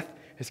 and wrath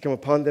has come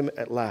upon them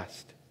at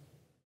last.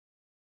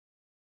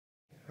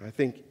 I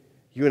think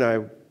you and I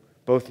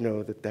both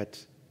know that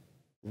that's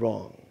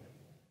wrong.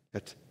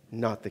 That's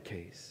not the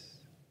case.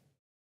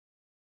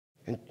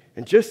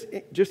 And just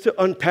to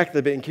unpack that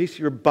a bit, in case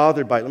you're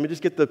bothered by it, let me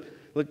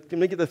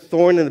get the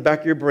thorn in the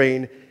back of your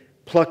brain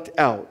plucked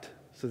out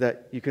so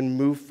that you can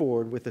move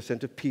forward with a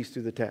sense of peace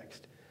through the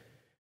text.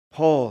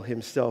 Paul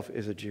himself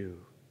is a Jew.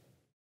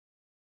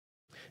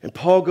 And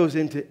Paul goes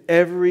into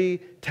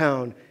every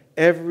town,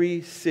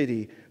 every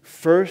city,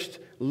 first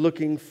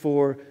looking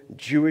for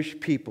Jewish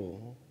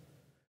people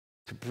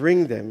to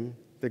bring them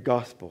the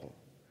gospel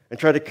and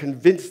try to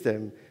convince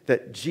them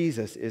that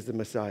Jesus is the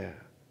Messiah.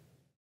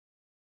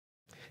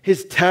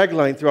 His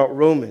tagline throughout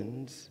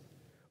Romans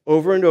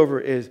over and over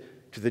is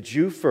to the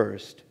Jew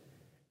first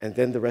and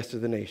then the rest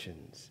of the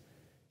nations.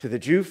 To the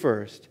Jew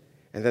first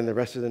and then the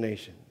rest of the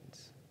nations.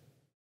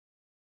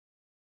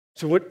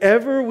 So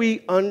whatever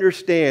we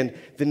understand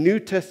the New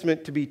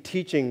Testament to be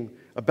teaching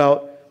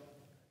about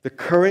the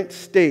current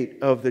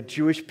state of the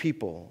Jewish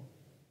people,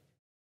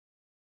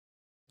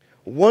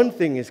 one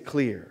thing is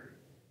clear.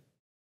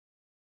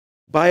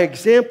 By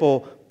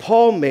example,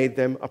 Paul made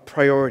them a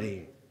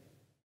priority.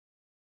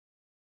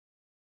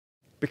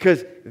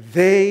 Because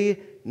they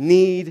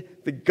need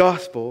the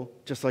gospel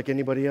just like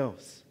anybody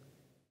else.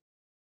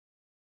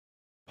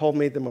 Paul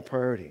made them a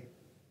priority.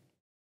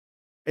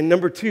 And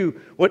number two,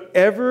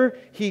 whatever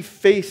he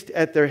faced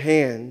at their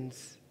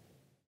hands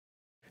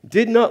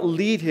did not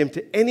lead him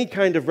to any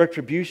kind of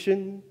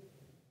retribution,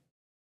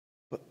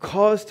 but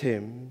caused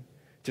him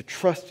to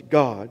trust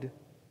God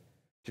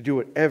to do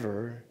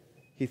whatever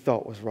he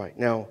thought was right.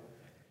 Now,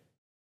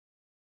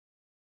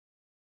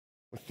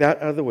 with that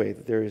out of the way,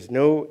 that there is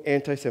no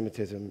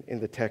anti-Semitism in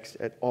the text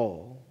at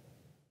all,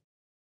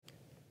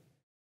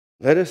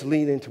 let us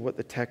lean into what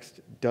the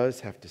text does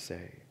have to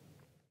say.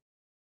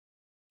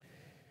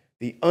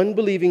 The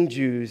unbelieving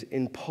Jews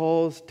in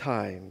Paul's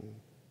time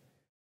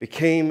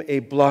became a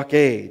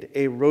blockade,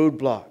 a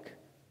roadblock,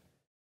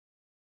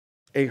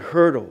 a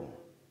hurdle,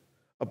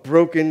 a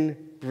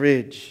broken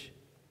bridge,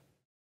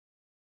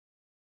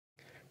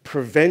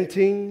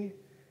 preventing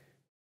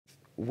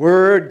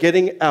word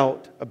getting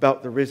out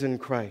about the risen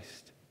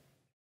Christ.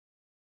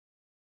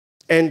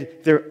 And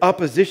their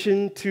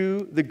opposition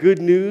to the good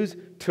news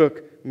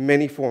took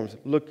many forms.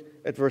 Look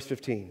at verse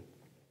 15.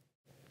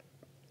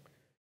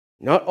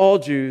 Not all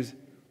Jews,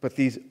 but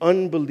these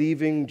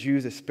unbelieving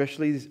Jews,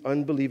 especially these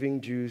unbelieving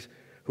Jews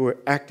who are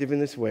active in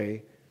this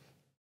way.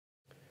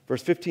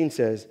 Verse 15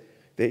 says,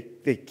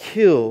 they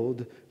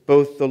killed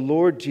both the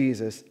Lord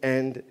Jesus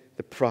and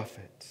the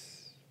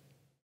prophets.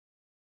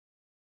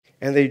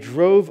 And they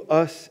drove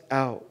us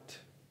out.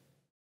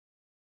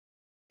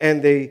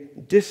 And they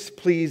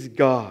displease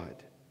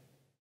God.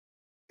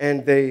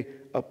 And they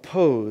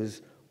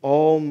oppose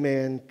all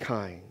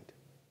mankind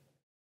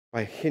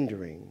by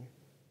hindering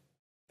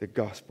the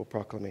gospel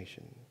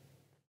proclamation.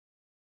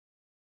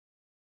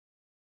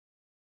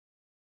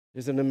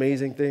 It's an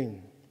amazing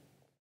thing.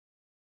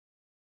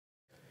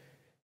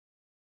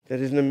 That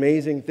is an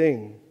amazing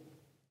thing.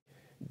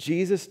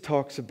 Jesus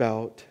talks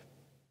about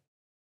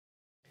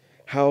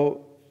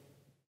how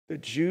the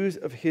Jews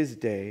of his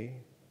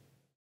day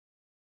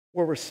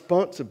were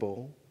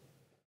responsible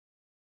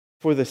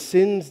for the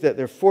sins that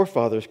their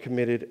forefathers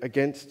committed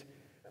against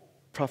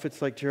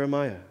prophets like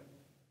Jeremiah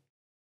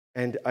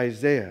and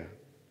Isaiah.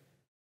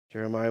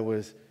 Jeremiah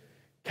was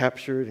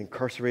captured,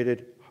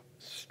 incarcerated,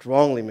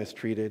 strongly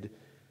mistreated,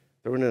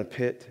 thrown in a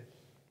pit.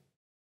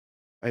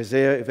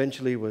 Isaiah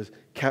eventually was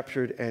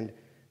captured, and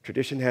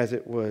tradition has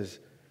it was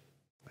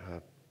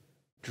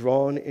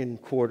drawn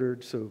and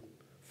quartered, so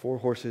 4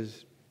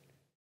 horses,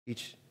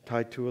 each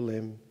tied to a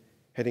limb,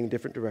 heading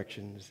different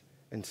directions,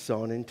 and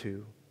sawn in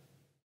two.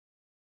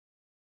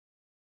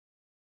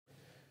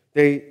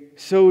 They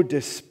so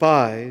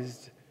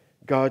despised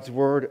God's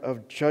word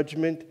of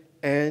judgment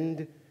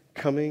and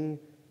coming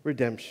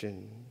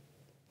redemption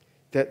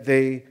that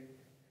they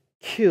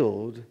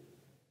killed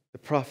the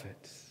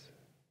prophets.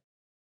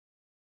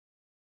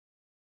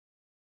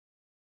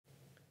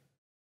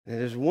 And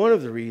it is one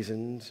of the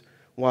reasons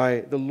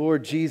why the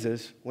Lord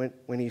Jesus,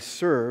 when he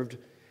served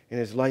in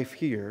his life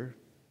here,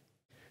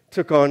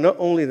 took on not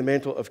only the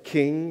mantle of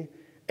king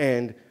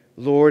and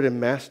Lord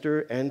and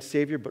master and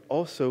Savior, but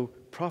also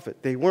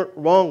prophet. They weren't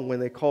wrong when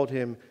they called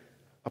him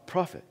a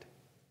prophet,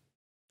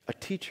 a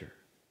teacher,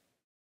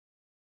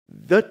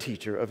 the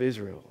teacher of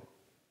Israel.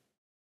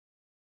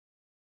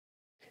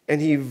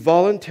 And he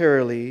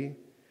voluntarily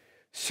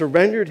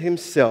surrendered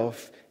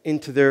himself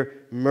into their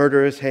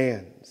murderous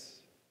hands.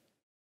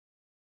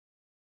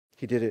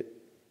 He did it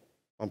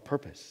on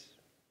purpose.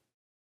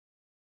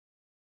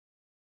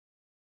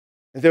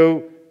 And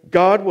though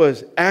God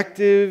was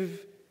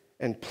active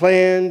and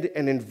planned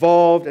and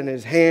involved and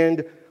his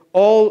hand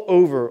all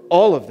over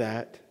all of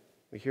that,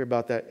 we hear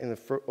about that in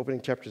the opening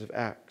chapters of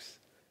Acts.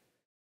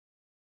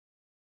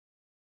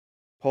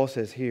 Paul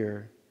says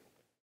here,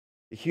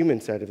 the human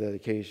side of that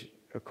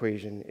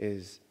equation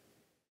is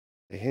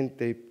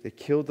they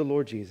killed the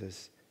Lord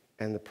Jesus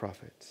and the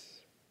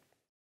prophets,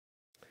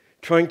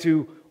 trying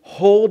to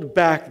hold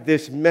back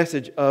this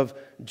message of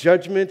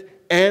judgment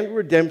and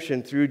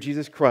redemption through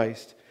Jesus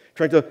Christ,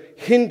 trying to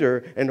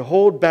hinder and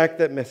hold back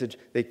that message.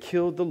 They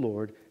killed the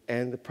Lord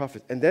and the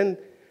prophets. And then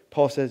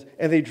Paul says,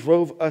 and they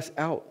drove us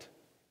out.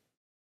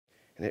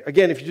 And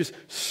again, if you just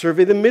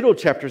survey the middle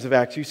chapters of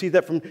Acts, you see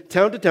that from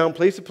town to town,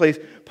 place to place,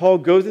 Paul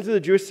goes into the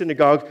Jewish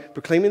synagogues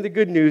proclaiming the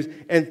good news,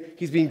 and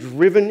he's being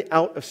driven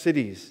out of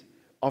cities,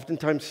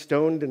 oftentimes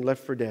stoned and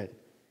left for dead.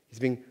 He's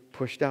being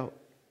pushed out.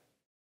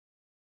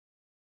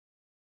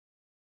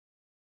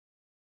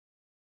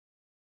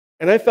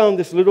 And I found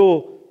this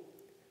little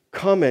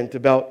comment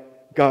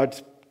about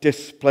God's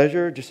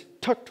displeasure just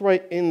tucked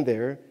right in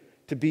there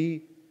to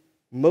be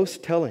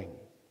most telling.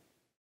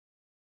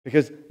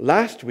 Because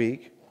last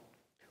week,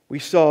 we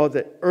saw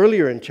that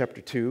earlier in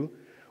chapter 2,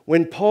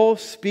 when Paul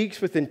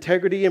speaks with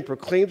integrity and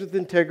proclaims with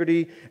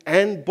integrity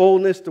and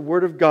boldness the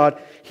word of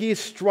God, he is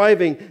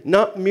striving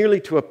not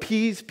merely to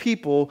appease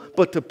people,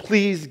 but to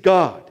please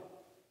God.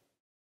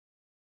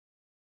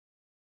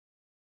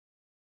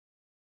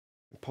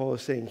 And Paul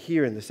is saying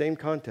here in the same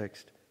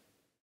context,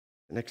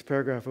 the next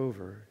paragraph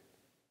over,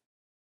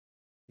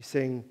 he's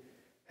saying,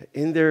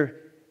 in their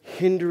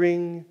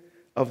hindering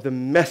of the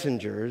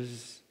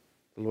messengers,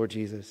 the Lord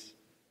Jesus,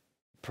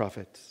 the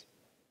prophets,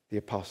 the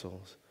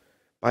apostles,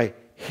 by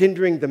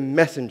hindering the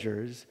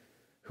messengers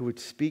who would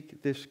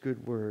speak this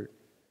good word,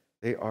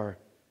 they are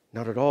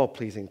not at all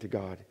pleasing to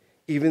God,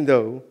 even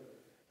though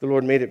the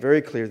Lord made it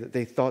very clear that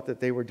they thought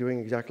that they were doing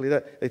exactly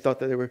that. They thought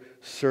that they were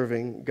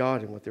serving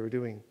God in what they were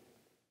doing.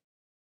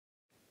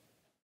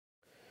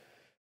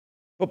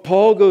 But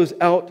Paul goes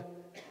out,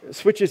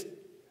 switches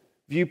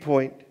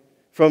viewpoint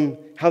from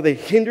how they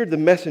hindered the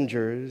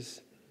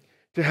messengers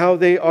to how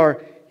they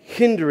are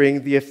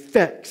hindering the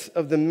effects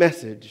of the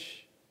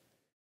message.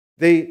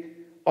 They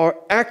are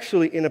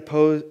actually in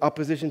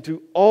opposition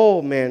to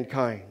all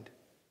mankind,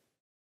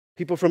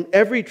 people from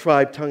every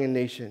tribe, tongue, and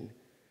nation.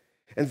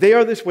 And they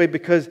are this way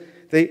because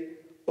they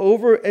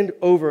over and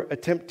over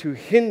attempt to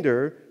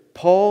hinder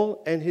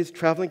Paul and his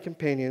traveling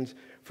companions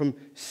from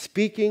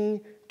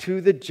speaking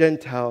to the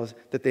Gentiles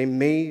that they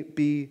may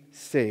be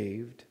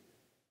saved.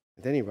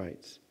 And then he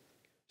writes,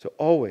 so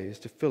always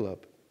to fill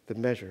up the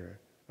measure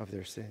of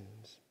their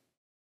sins.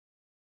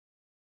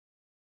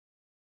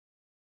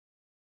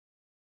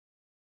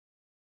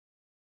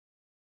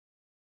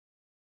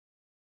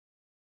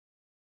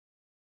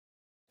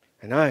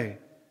 And I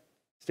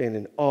stand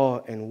in awe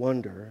and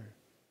wonder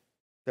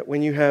that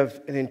when you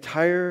have an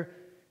entire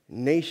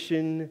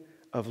nation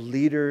of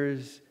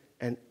leaders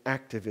and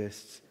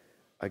activists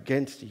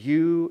against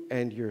you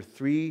and your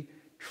 3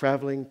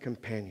 traveling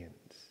companions,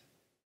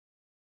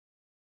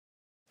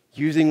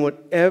 using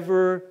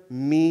whatever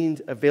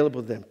means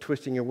available to them,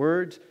 twisting your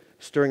words,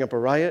 stirring up a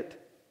riot,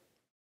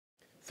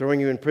 throwing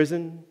you in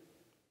prison,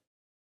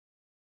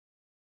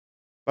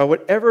 by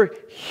whatever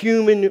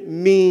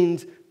human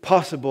means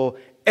possible,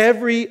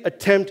 every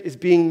attempt is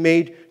being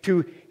made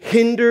to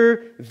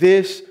hinder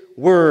this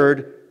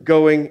word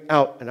going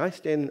out. And I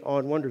stand in awe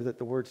and wonder that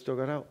the word still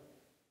got out.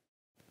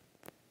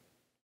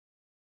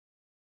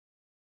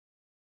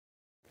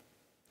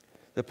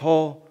 That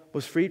Paul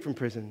was freed from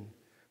prison.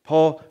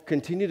 Paul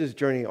continued his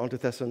journey onto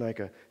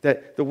Thessalonica.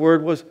 That the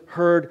word was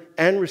heard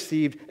and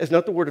received as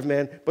not the word of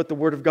man, but the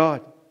word of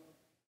God.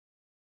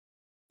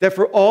 That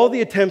for all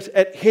the attempts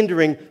at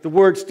hindering, the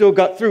word still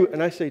got through.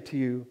 And I say to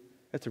you,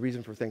 that's a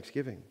reason for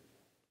thanksgiving.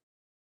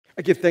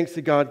 I give thanks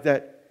to God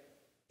that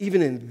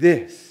even in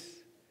this,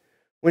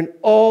 when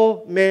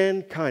all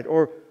mankind,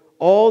 or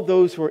all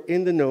those who are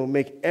in the know,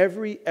 make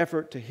every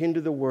effort to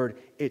hinder the word,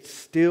 it's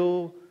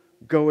still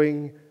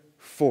going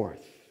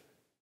forth.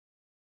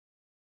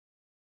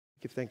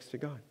 Give thanks to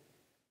God.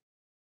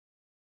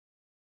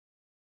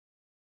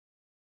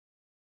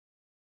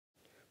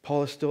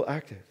 Paul is still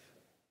active,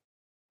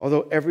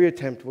 although every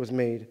attempt was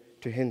made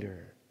to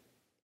hinder.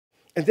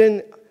 And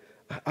then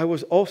I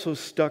was also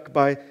struck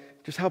by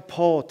just how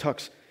Paul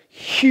tucks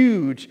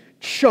huge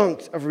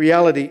chunks of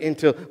reality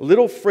into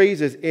little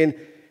phrases in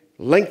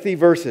lengthy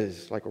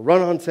verses, like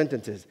run-on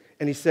sentences.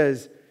 And he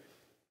says,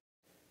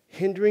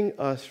 hindering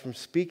us from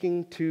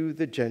speaking to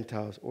the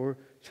Gentiles or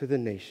to the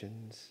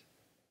nations,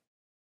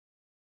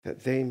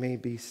 that they may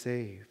be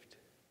saved.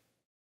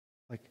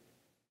 Like,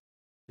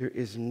 there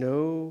is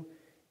no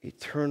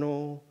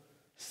eternal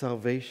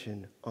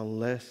salvation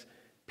unless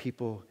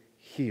people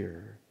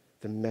hear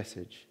the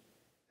message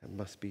that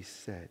must be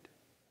said.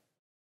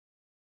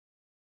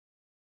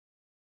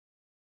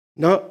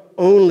 Not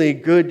only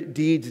good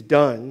deeds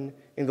done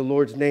in the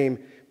Lord's name,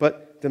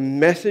 but the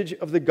message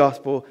of the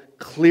gospel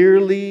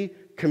clearly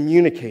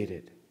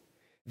communicated.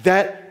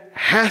 That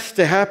has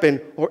to happen,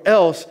 or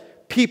else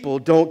people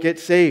don't get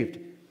saved.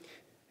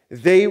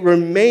 They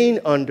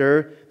remain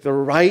under the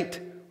right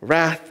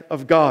wrath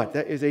of God.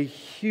 That is a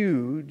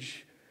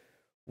huge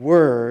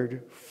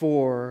word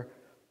for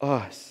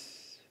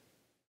us.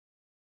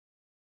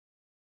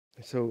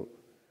 So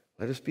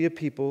let us be a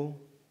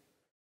people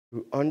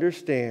who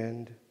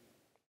understand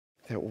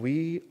that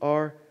we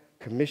are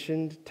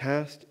commissioned,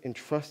 tasked,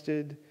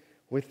 entrusted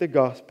with the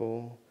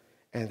gospel,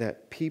 and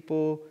that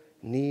people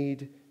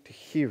need to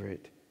hear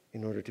it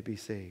in order to be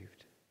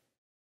saved.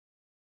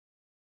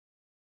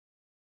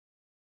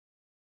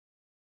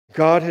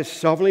 God has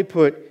sovereignly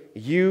put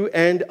you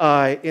and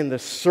I in the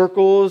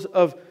circles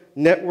of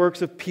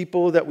networks of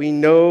people that we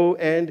know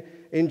and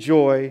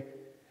enjoy.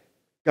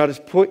 God has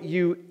put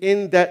you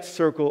in that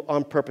circle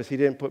on purpose. He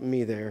didn't put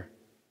me there.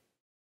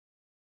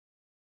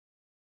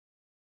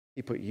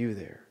 He put you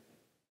there.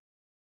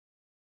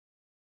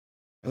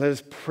 And let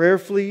us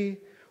prayerfully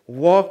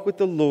walk with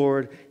the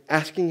Lord,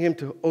 asking Him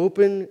to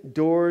open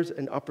doors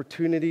and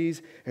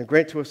opportunities and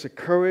grant to us the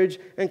courage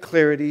and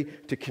clarity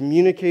to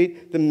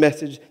communicate the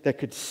message that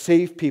could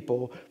save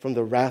people from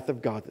the wrath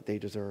of God that they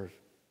deserve.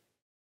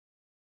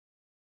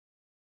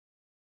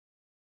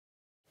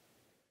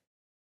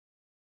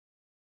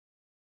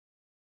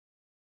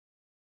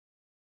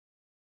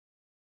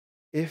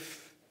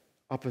 if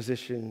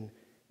opposition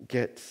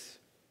gets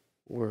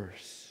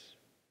worse,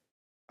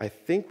 I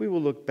think we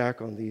will look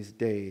back on these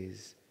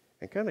days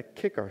and kind of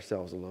kick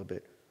ourselves a little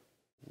bit.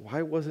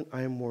 Why wasn't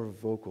I more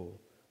vocal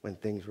when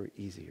things were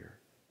easier?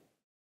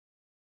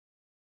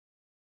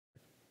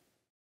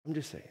 I'm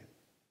just saying.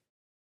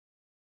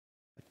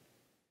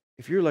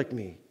 If you're like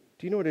me,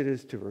 do you know what it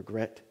is to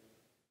regret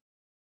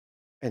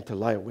and to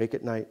lie awake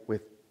at night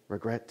with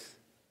regrets?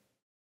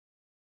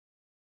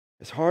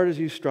 As hard as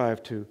you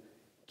strive to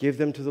give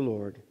them to the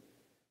Lord,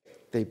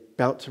 they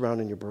bounce around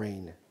in your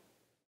brain.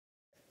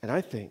 And I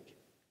think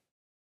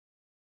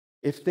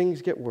if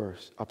things get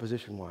worse,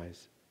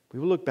 opposition-wise, we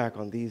will look back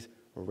on these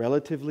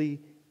relatively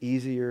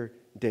easier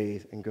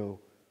days and go,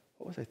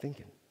 what was I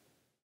thinking?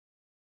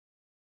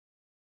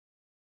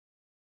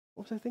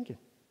 What was I thinking?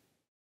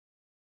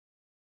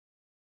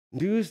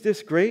 News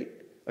this great?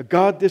 A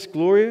God this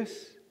glorious?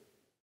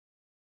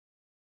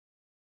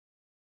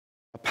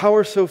 A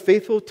power so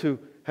faithful to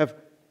have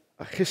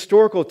a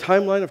historical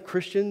timeline of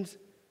Christians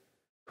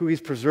who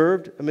He's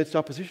preserved amidst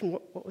opposition?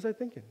 What was I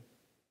thinking?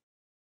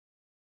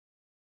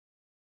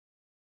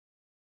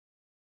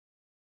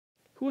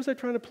 Who was I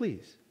trying to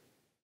please?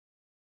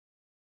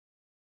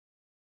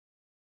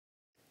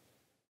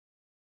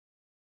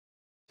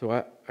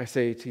 So I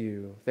say to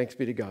you, thanks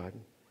be to God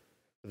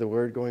for the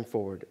word going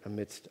forward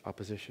amidst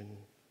opposition.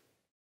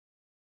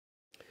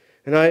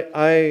 And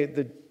I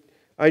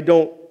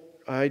don't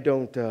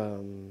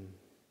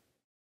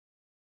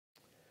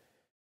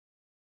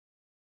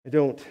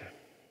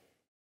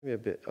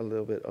maybe a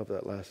little bit of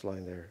that last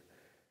line there.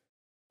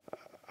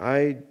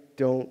 I'm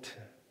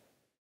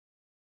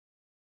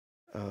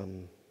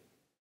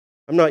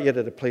not yet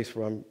at a place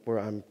where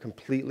I'm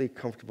completely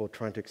comfortable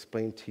trying to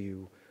explain to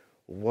you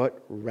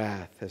what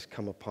wrath has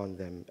come upon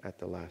them at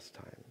the last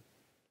time.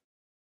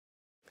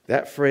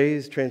 That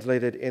phrase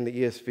translated in the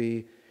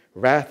ESV,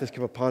 wrath has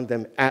come upon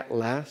them at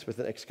last, with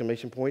an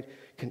exclamation point,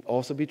 can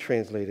also be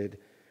translated,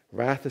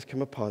 wrath has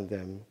come upon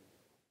them,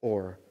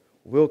 or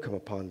will come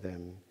upon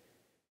them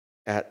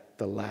at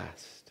the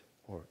last,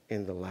 or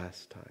in the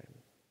last time,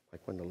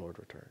 like when the Lord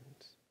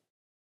returns.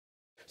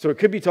 So it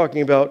could be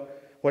talking about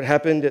what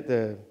happened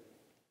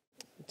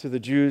to the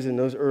Jews in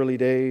those early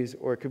days,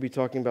 or it could be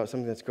talking about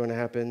something that's going to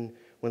happen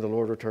when the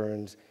Lord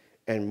returns,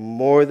 and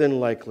more than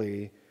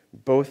likely,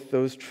 both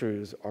those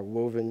truths are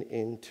woven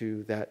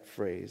into that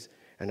phrase.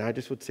 And I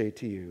just would say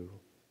to you,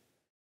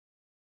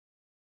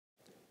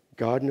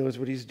 God knows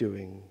what He's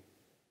doing,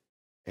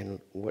 and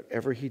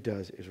whatever He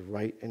does is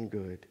right and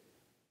good.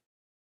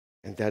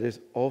 And that is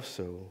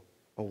also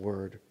a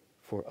word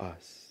for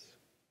us.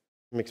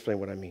 Let me explain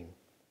what I mean.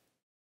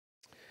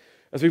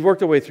 As we've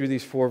worked our way through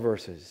these 4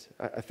 verses,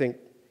 I think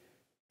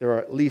there are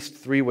at least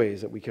 3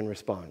 ways that we can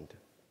respond.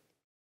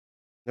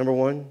 Number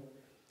 1,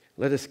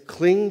 let us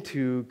cling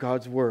to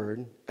God's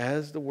word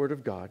as the word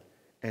of God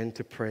and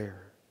to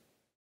prayer.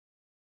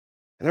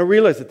 And I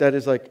realize that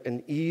is like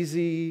an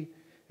easy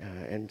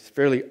and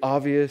fairly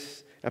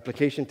obvious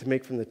application to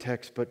make from the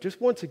text, but just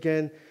once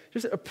again,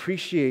 just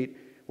appreciate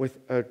with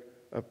a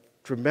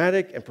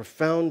dramatic and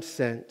profound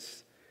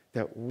sense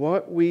that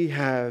what we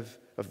have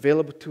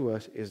available to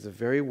us is the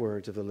very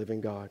words of the living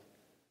God.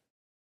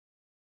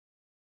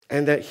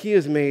 And that He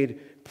has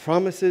made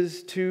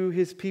promises to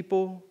His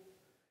people,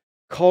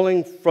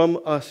 calling from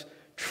us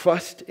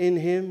trust in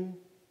Him.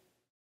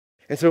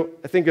 And so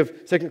I think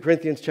of 2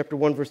 Corinthians chapter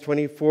 1, verse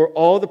 20, for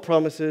all the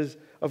promises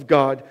of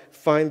God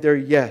find their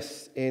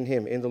yes in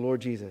Him, in the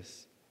Lord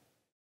Jesus.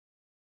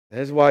 That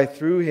is why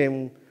through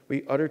Him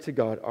we utter to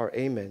God our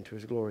amen to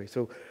His glory.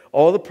 So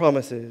all the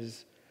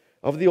promises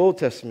of the Old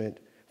Testament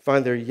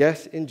find their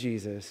yes in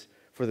Jesus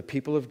for the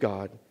people of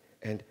God,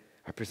 and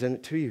I present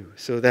it to you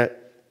so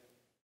that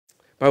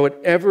by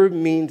whatever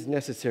means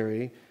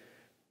necessary,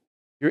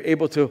 you're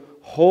able to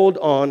hold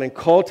on and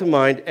call to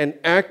mind and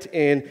act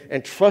in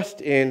and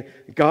trust in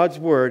God's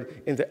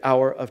word in the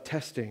hour of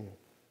testing.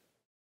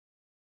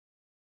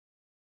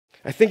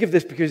 I think of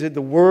this because the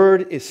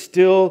word is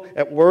still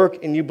at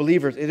work in you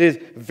believers. It is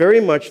very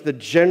much the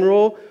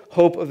general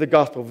hope of the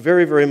gospel,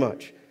 very, very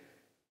much.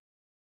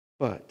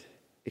 But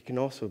it can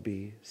also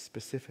be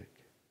specific.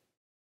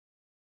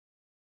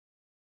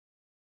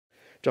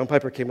 John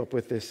Piper came up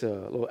with this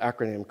little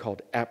acronym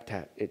called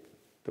APTAT.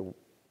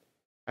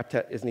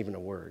 APTAT isn't even a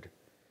word,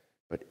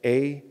 but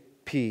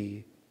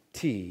A-P-T-A-T.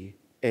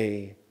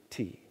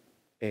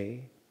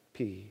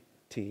 A-P-T-A-T.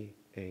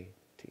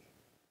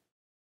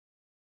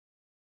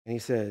 And he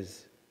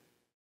says,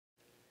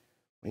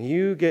 when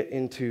you get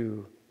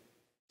into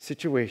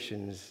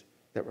situations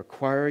that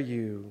require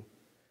you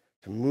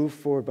to move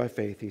forward by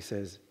faith, he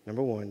says,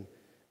 number 1,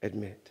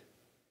 admit.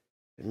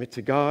 Admit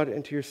to God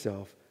and to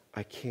yourself,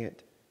 I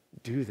can't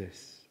do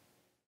this.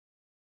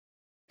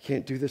 I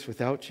can't do this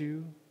without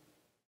you.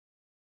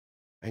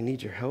 I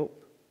need your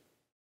help.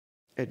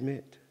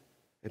 Admit.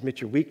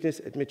 Admit your weakness.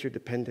 Admit your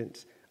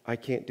dependence. I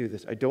can't do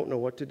this. I don't know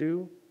what to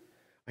do.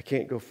 I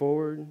can't go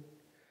forward.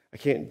 I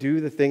can't do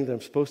the thing that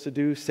I'm supposed to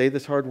do. Say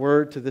this hard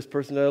word to this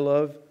person that I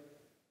love.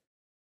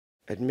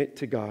 Admit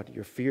to God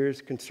your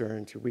fears,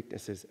 concerns, your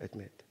weaknesses,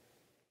 admit.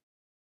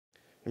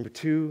 Number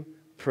 2,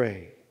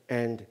 pray.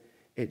 And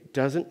it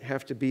doesn't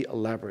have to be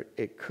elaborate.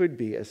 It could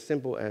be as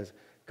simple as,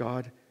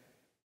 God,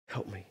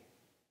 help me.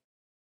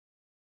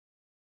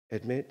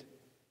 Admit,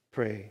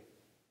 pray.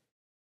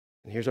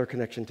 And here's our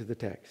connection to the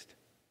text.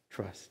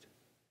 Trust.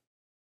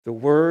 The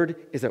word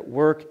is at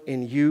work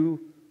in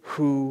you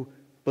who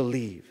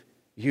believe.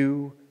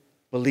 You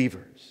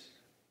believers.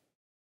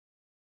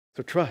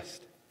 So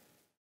trust.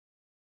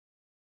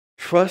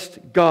 Trust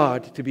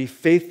God to be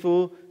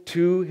faithful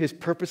to his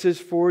purposes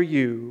for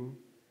you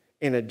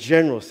in a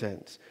general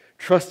sense.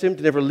 Trust him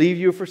to never leave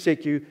you or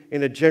forsake you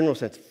in a general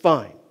sense.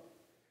 Fine.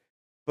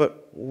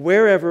 But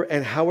wherever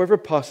and however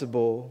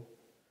possible,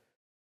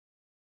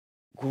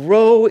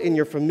 grow in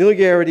your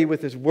familiarity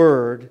with his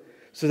word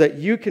so that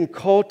you can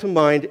call to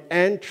mind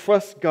and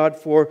trust God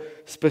for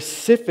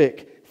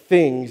specific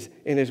things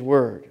in his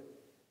word.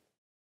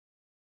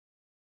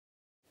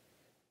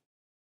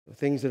 The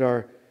things that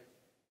are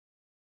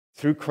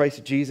through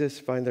Christ Jesus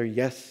find their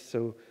yes,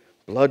 so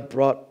blood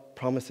brought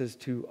promises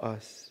to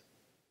us.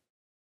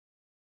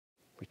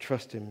 We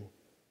trust him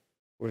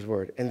for his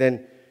word. And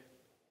then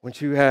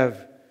once you've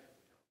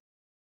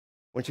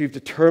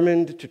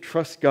determined to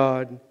trust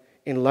God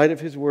in light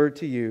of his word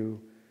to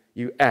you,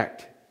 you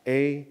act.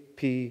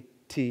 A-P-T-A.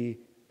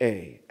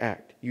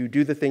 Act. You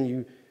do the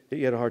thing that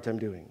you had a hard time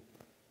doing.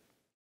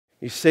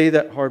 You say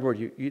that hard word.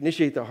 You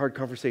initiate that hard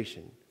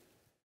conversation.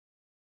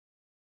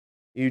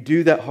 You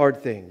do that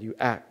hard thing. You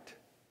act.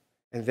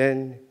 And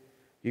then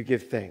you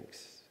give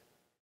thanks.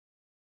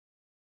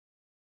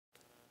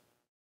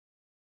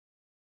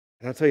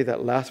 And I'll tell you,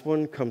 that last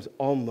one comes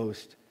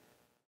almost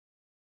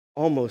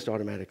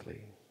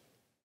automatically.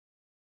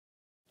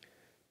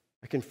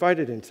 I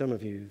confided in some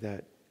of you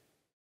that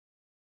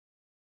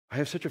I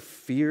have such a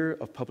fear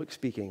of public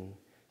speaking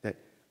that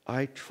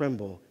I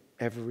tremble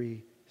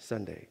every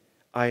Sunday.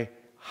 I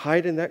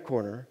hide in that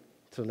corner,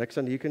 so next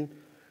Sunday you can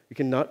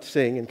not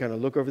sing and kind of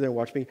look over there and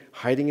watch me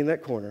hiding in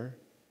that corner.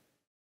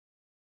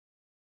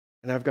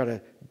 And I've got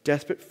a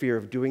desperate fear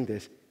of doing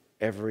this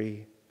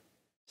every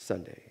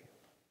Sunday.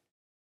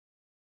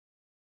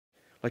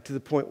 Like to the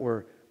point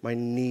where my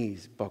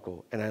knees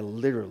buckle and I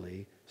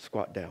literally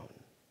squat down.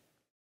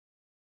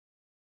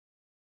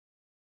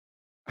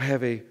 I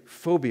have a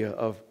phobia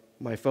of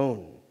my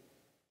phone.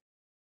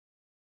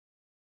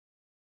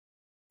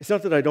 It's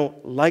not that I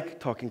don't like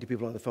talking to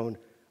people on the phone.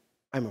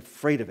 I'm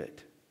afraid of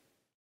it.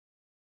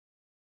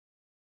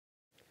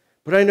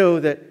 But I know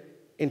that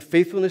in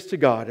faithfulness to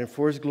God and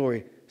for his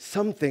glory,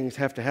 some things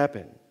have to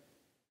happen.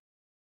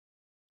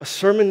 A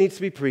sermon needs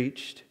to be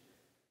preached,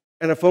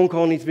 and a phone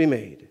call needs to be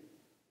made.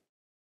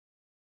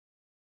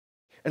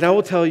 And I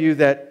will tell you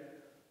that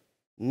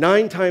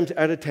 9 times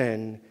out of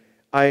 10,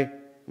 I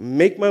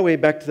make my way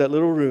back to that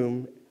little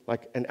room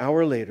like an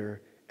hour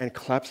later and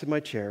collapse in my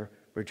chair,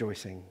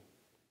 rejoicing.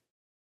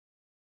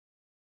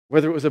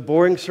 Whether it was a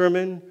boring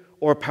sermon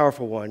or a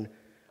powerful one,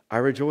 I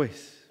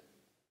rejoice.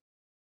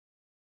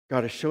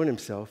 God has shown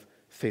himself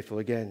faithful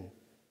again.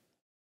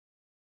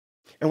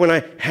 And when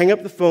I hang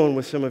up the phone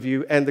with some of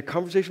you and the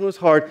conversation was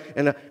hard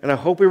and I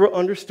hope we were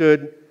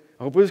understood,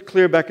 I hope it was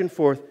clear back and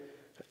forth,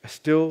 I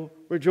still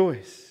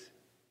rejoice.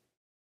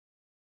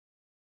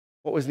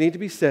 What was needed to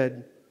be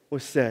said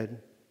was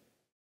said,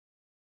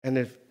 and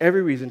there's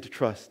every reason to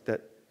trust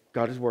that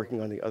God is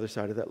working on the other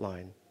side of that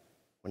line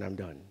when I'm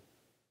done.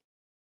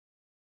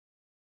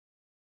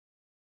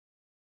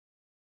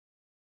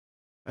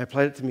 I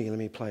applied it to me, let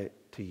me apply it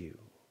to you.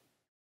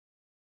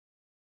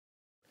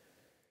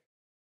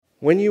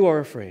 When you are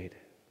afraid,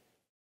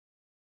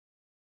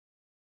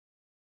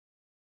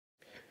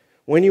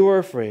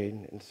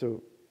 and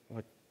so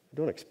I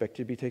don't expect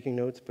you to be taking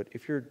notes, but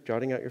if you're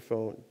jotting notes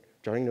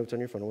on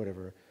your phone or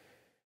whatever,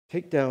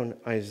 take down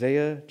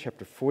Isaiah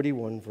chapter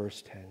 41,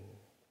 verse 10.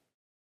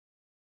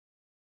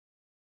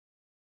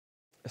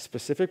 A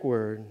specific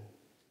word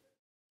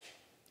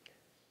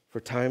for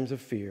times of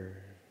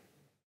fear.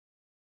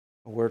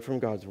 A word from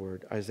God's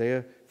word.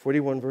 Isaiah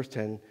 41, verse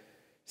 10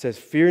 says,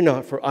 "Fear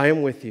not, for I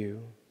am with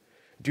you.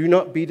 Do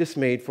not be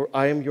dismayed, for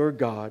I am your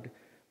God.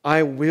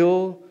 I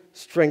will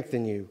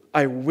strengthen you.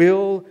 I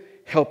will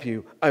help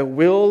you. I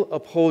will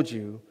uphold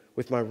you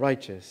with my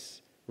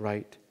righteous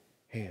right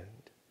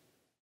hand."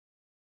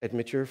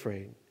 Admit you're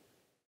afraid.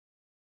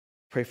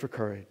 Pray for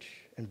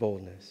courage and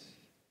boldness.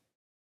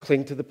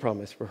 Cling to the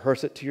promise.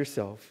 Rehearse it to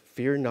yourself.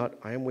 Fear not,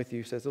 I am with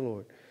you, says the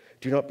Lord.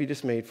 Do not be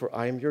dismayed, for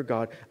I am your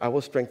God. I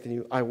will strengthen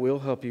you. I will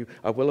help you.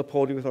 I will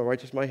uphold you with my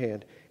righteous right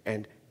hand,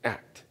 and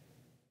act.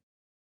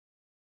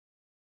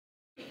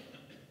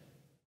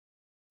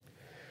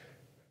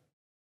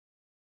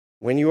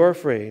 When you are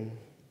afraid,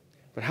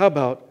 but how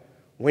about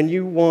when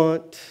you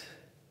want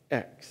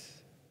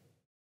X?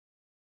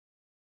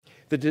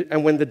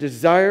 And when the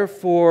desire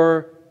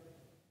for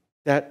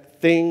that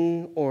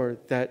thing or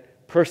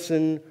that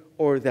person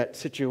or that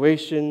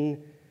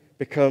situation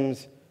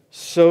becomes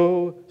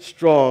so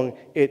strong,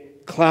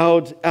 it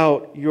clouds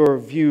out your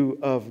view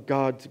of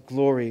God's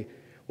glory.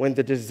 When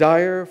the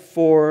desire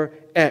for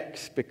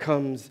X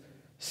becomes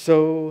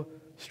so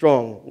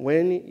strong.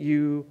 When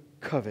you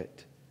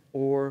covet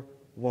or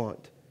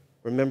want,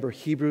 remember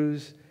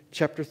Hebrews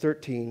chapter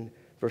 13,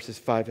 verses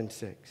 5 and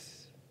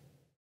 6.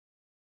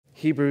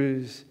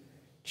 Hebrews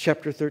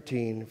chapter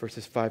 13,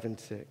 verses 5 and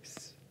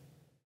 6.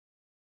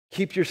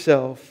 Keep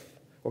yourself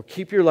or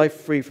keep your life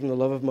free from the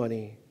love of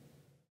money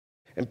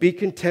and be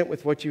content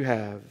with what you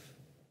have.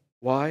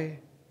 Why?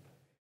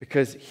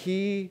 Because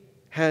he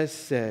has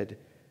said,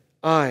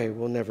 I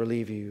will never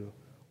leave you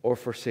or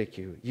forsake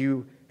you.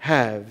 You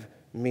have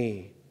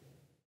me.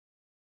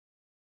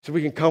 So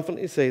we can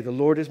confidently say, the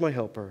Lord is my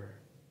helper.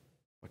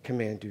 What can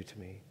man do to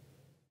me?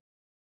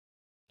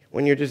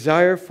 When your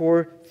desire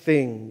for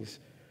things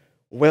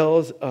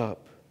wells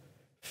up,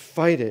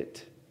 fight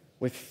it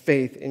with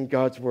faith in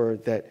God's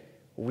word that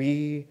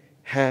we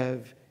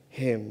have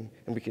him,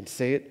 and we can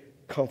say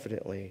it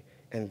confidently,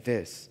 and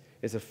this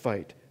is a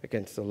fight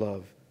against the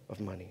love of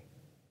money.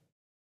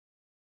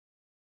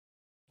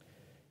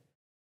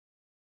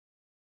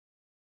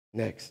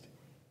 Next,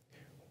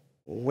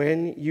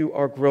 when you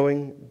are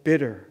growing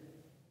bitter,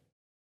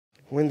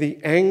 when the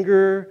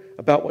anger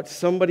about what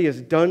somebody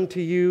has done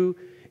to you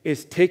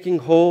is taking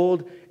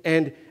hold,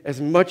 and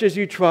as much as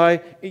you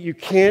try, you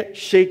can't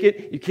shake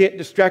it, you can't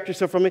distract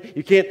yourself from it,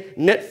 you can't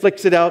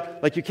Netflix it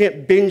out, like you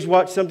can't binge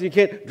watch something, you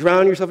can't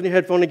drown yourself in your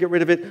headphone and get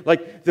rid of it,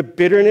 like the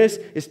bitterness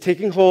is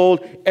taking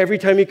hold every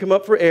time you come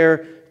up for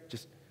air.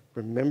 Just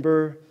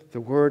remember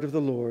the word of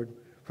the Lord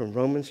from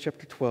Romans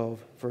chapter 12,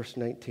 verse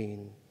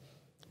 19.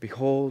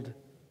 Behold,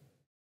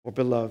 or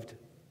beloved,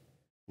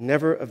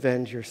 never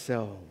avenge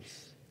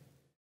yourselves.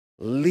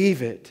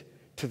 Leave it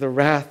to the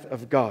wrath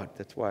of God.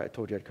 That's why I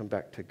told you I'd come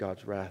back to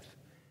God's wrath.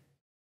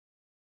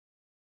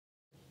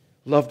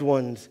 Loved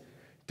ones,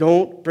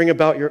 don't bring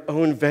about your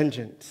own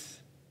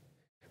vengeance.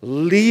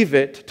 Leave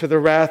it to the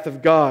wrath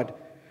of God.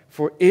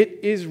 For it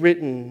is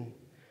written,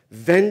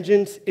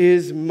 vengeance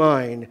is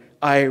mine,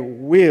 I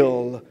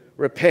will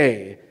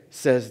repay,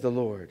 says the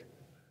Lord.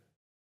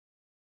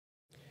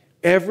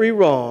 Every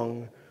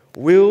wrong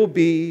will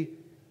be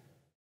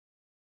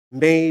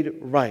made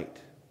right,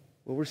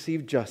 will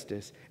receive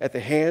justice at the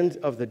hands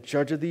of the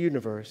judge of the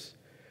universe,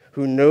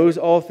 who knows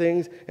all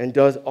things and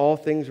does all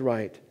things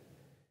right.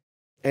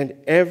 And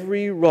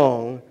every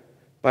wrong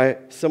by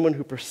someone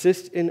who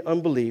persists in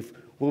unbelief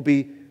will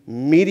be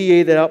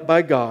mediated out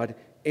by God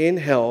in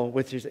hell,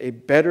 which is a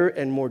better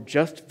and more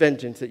just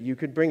vengeance that you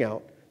could bring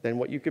out than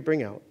what you could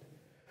bring out.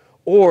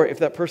 Or if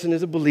that person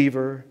is a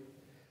believer,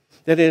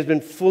 that it has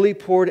been fully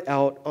poured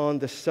out on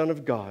the Son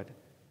of God,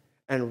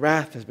 and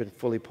wrath has been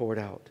fully poured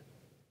out.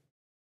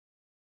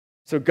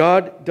 So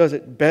God does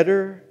it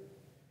better,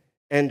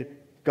 and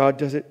God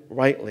does it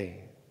rightly.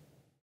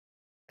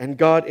 And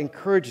God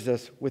encourages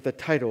us with a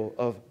title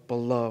of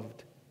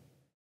beloved.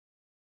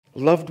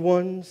 Loved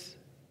ones,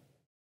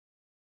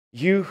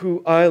 you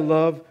who I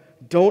love,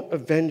 don't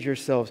avenge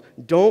yourselves.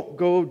 Don't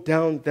go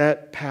down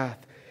that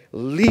path.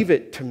 Leave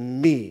it to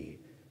me,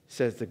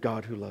 says the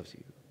God who loves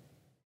you.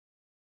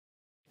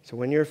 So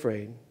when you're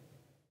afraid,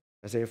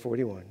 Isaiah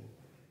 41,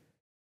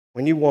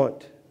 when you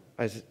want,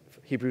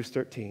 Hebrews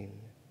 13,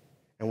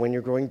 and when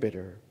you're growing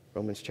bitter,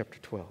 Romans chapter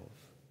 12.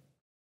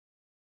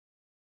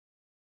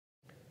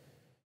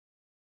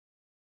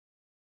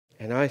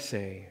 And I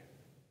say,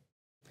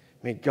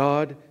 may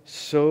God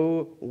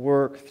so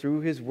work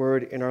through his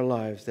word in our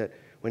lives that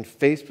when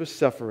faced with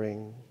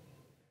suffering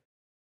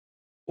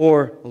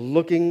or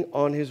looking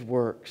on his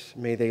works,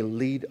 may they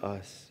lead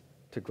us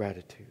to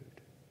gratitude.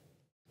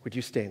 Would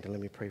you stand and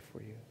let me pray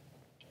for you?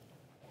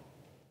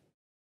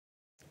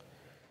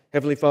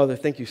 Heavenly Father,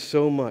 thank you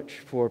so much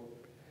for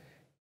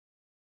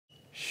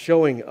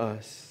showing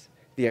us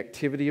the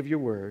activity of your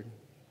word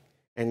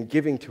and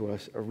giving to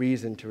us a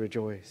reason to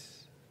rejoice.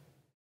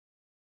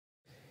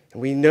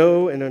 And we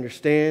know and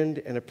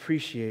understand and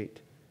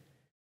appreciate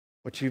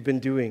what you've been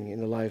doing in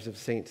the lives of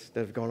saints that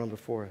have gone on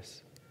before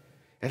us.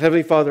 And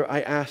Heavenly Father, I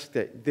ask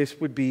that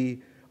this would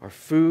be our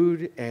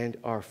food and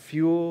our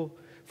fuel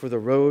for the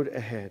road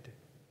ahead.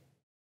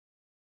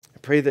 I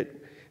pray that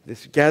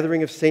this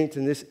gathering of saints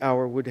in this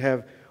hour would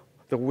have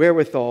the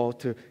wherewithal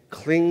to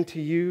cling to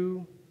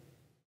you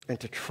and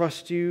to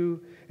trust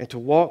you and to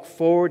walk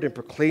forward in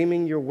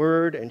proclaiming your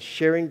word and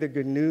sharing the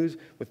good news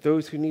with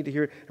those who need to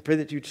hear it. I pray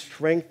that you'd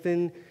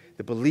strengthen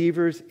the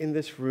believers in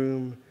this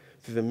room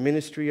through the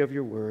ministry of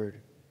your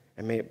word,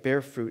 and may it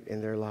bear fruit in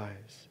their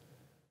lives.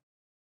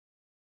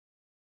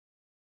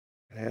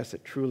 And I ask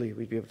that truly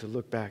we'd be able to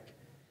look back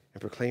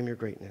and proclaim your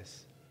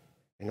greatness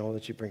in all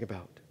that you bring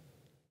about.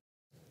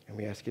 And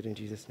we ask it in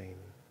Jesus' name.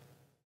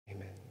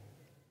 Amen.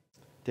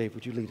 Dave,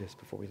 would you lead us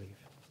before we leave?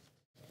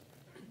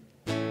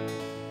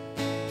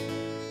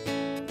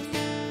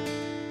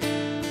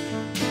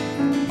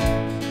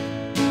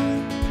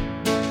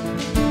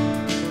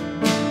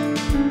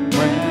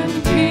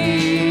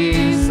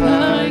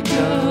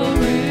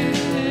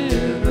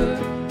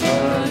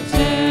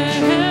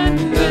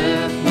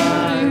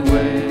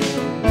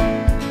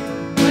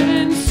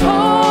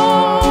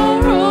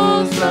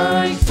 Sorrows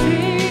like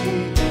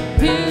sea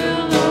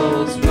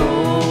billows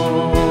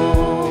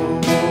roll.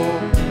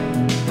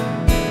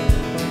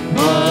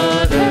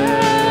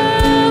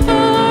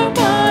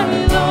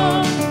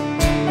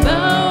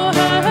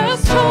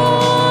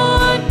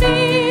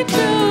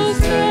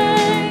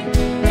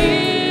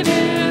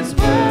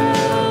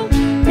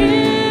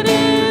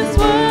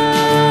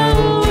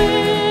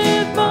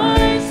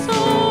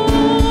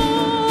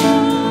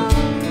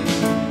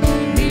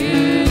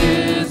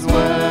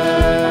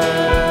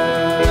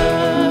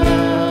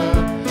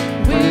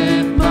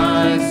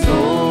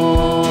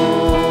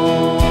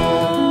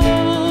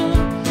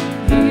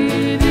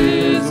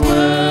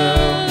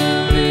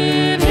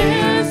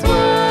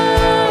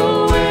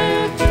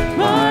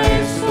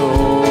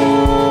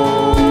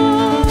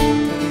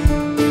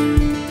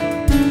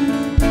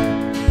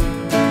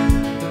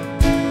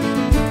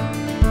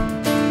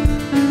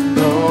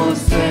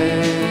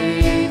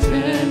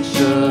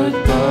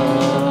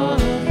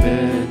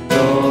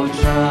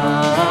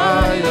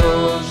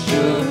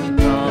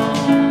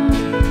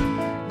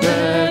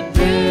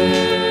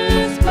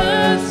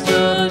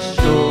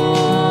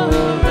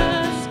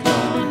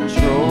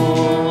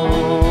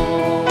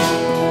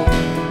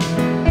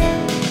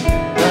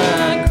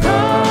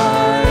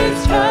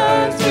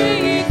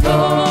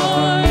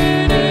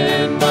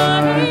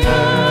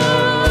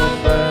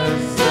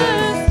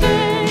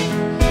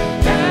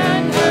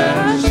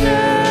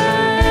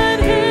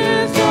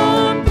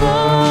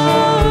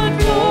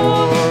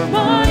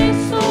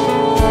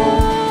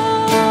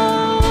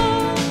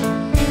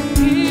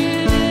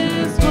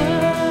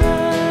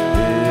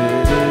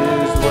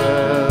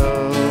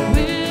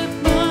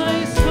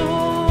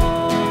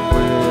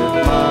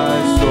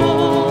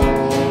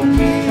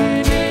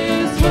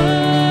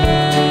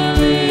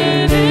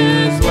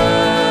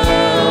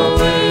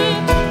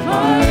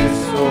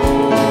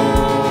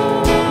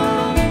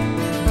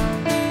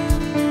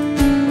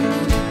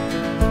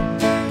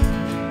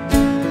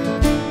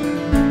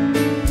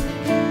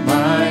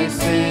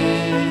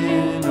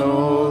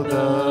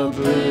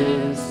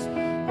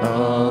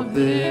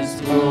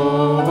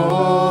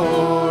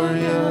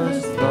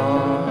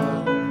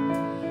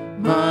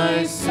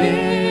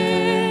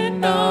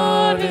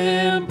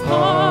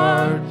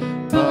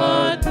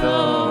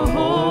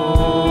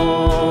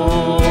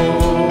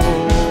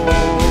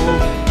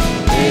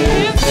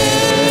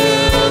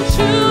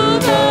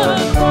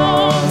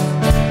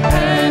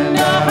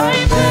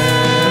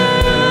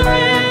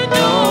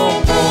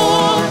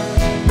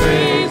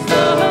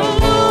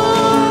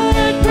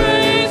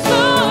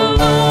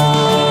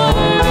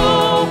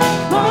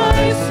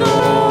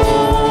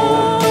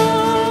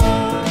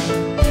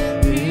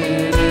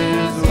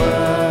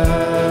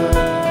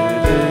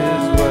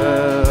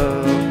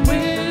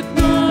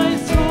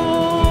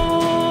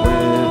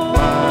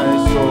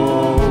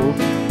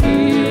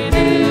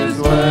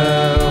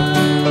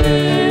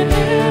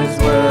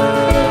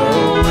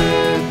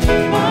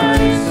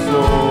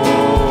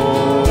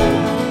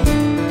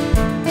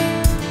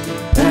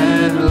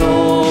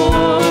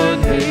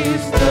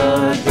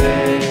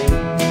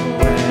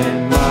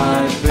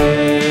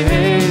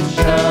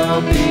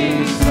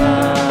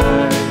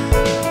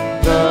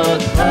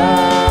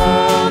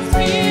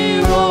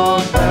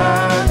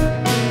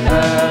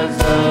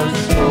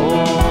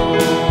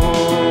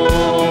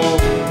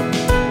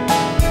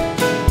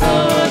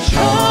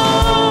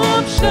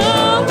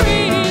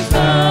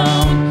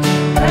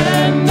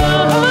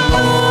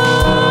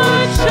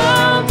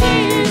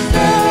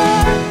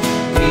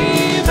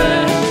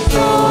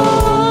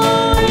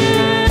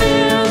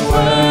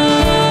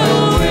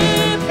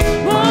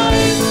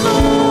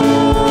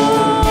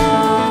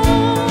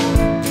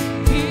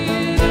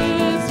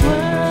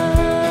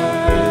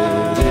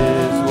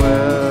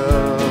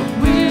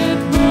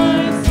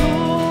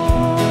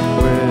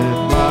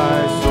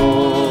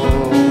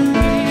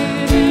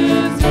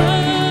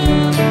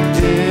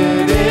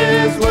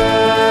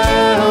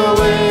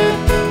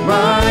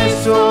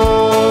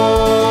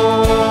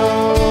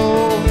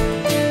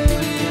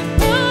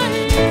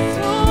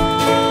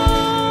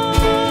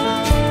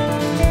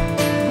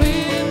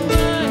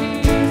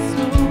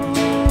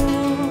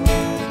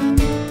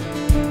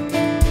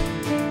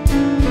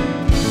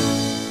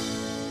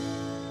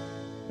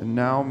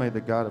 now may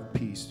the God of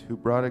peace, who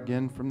brought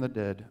again from the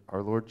dead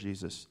our Lord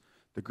Jesus,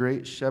 the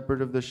great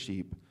shepherd of the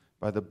sheep,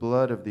 by the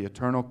blood of the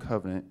eternal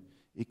covenant,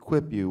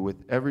 equip you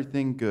with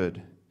everything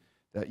good,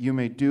 that you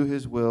may do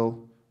his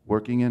will,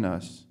 working in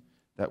us,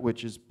 that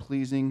which is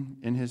pleasing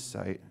in his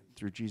sight,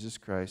 through Jesus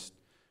Christ,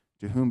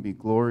 to whom be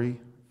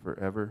glory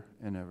forever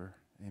and ever.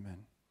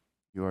 Amen.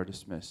 You are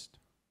dismissed.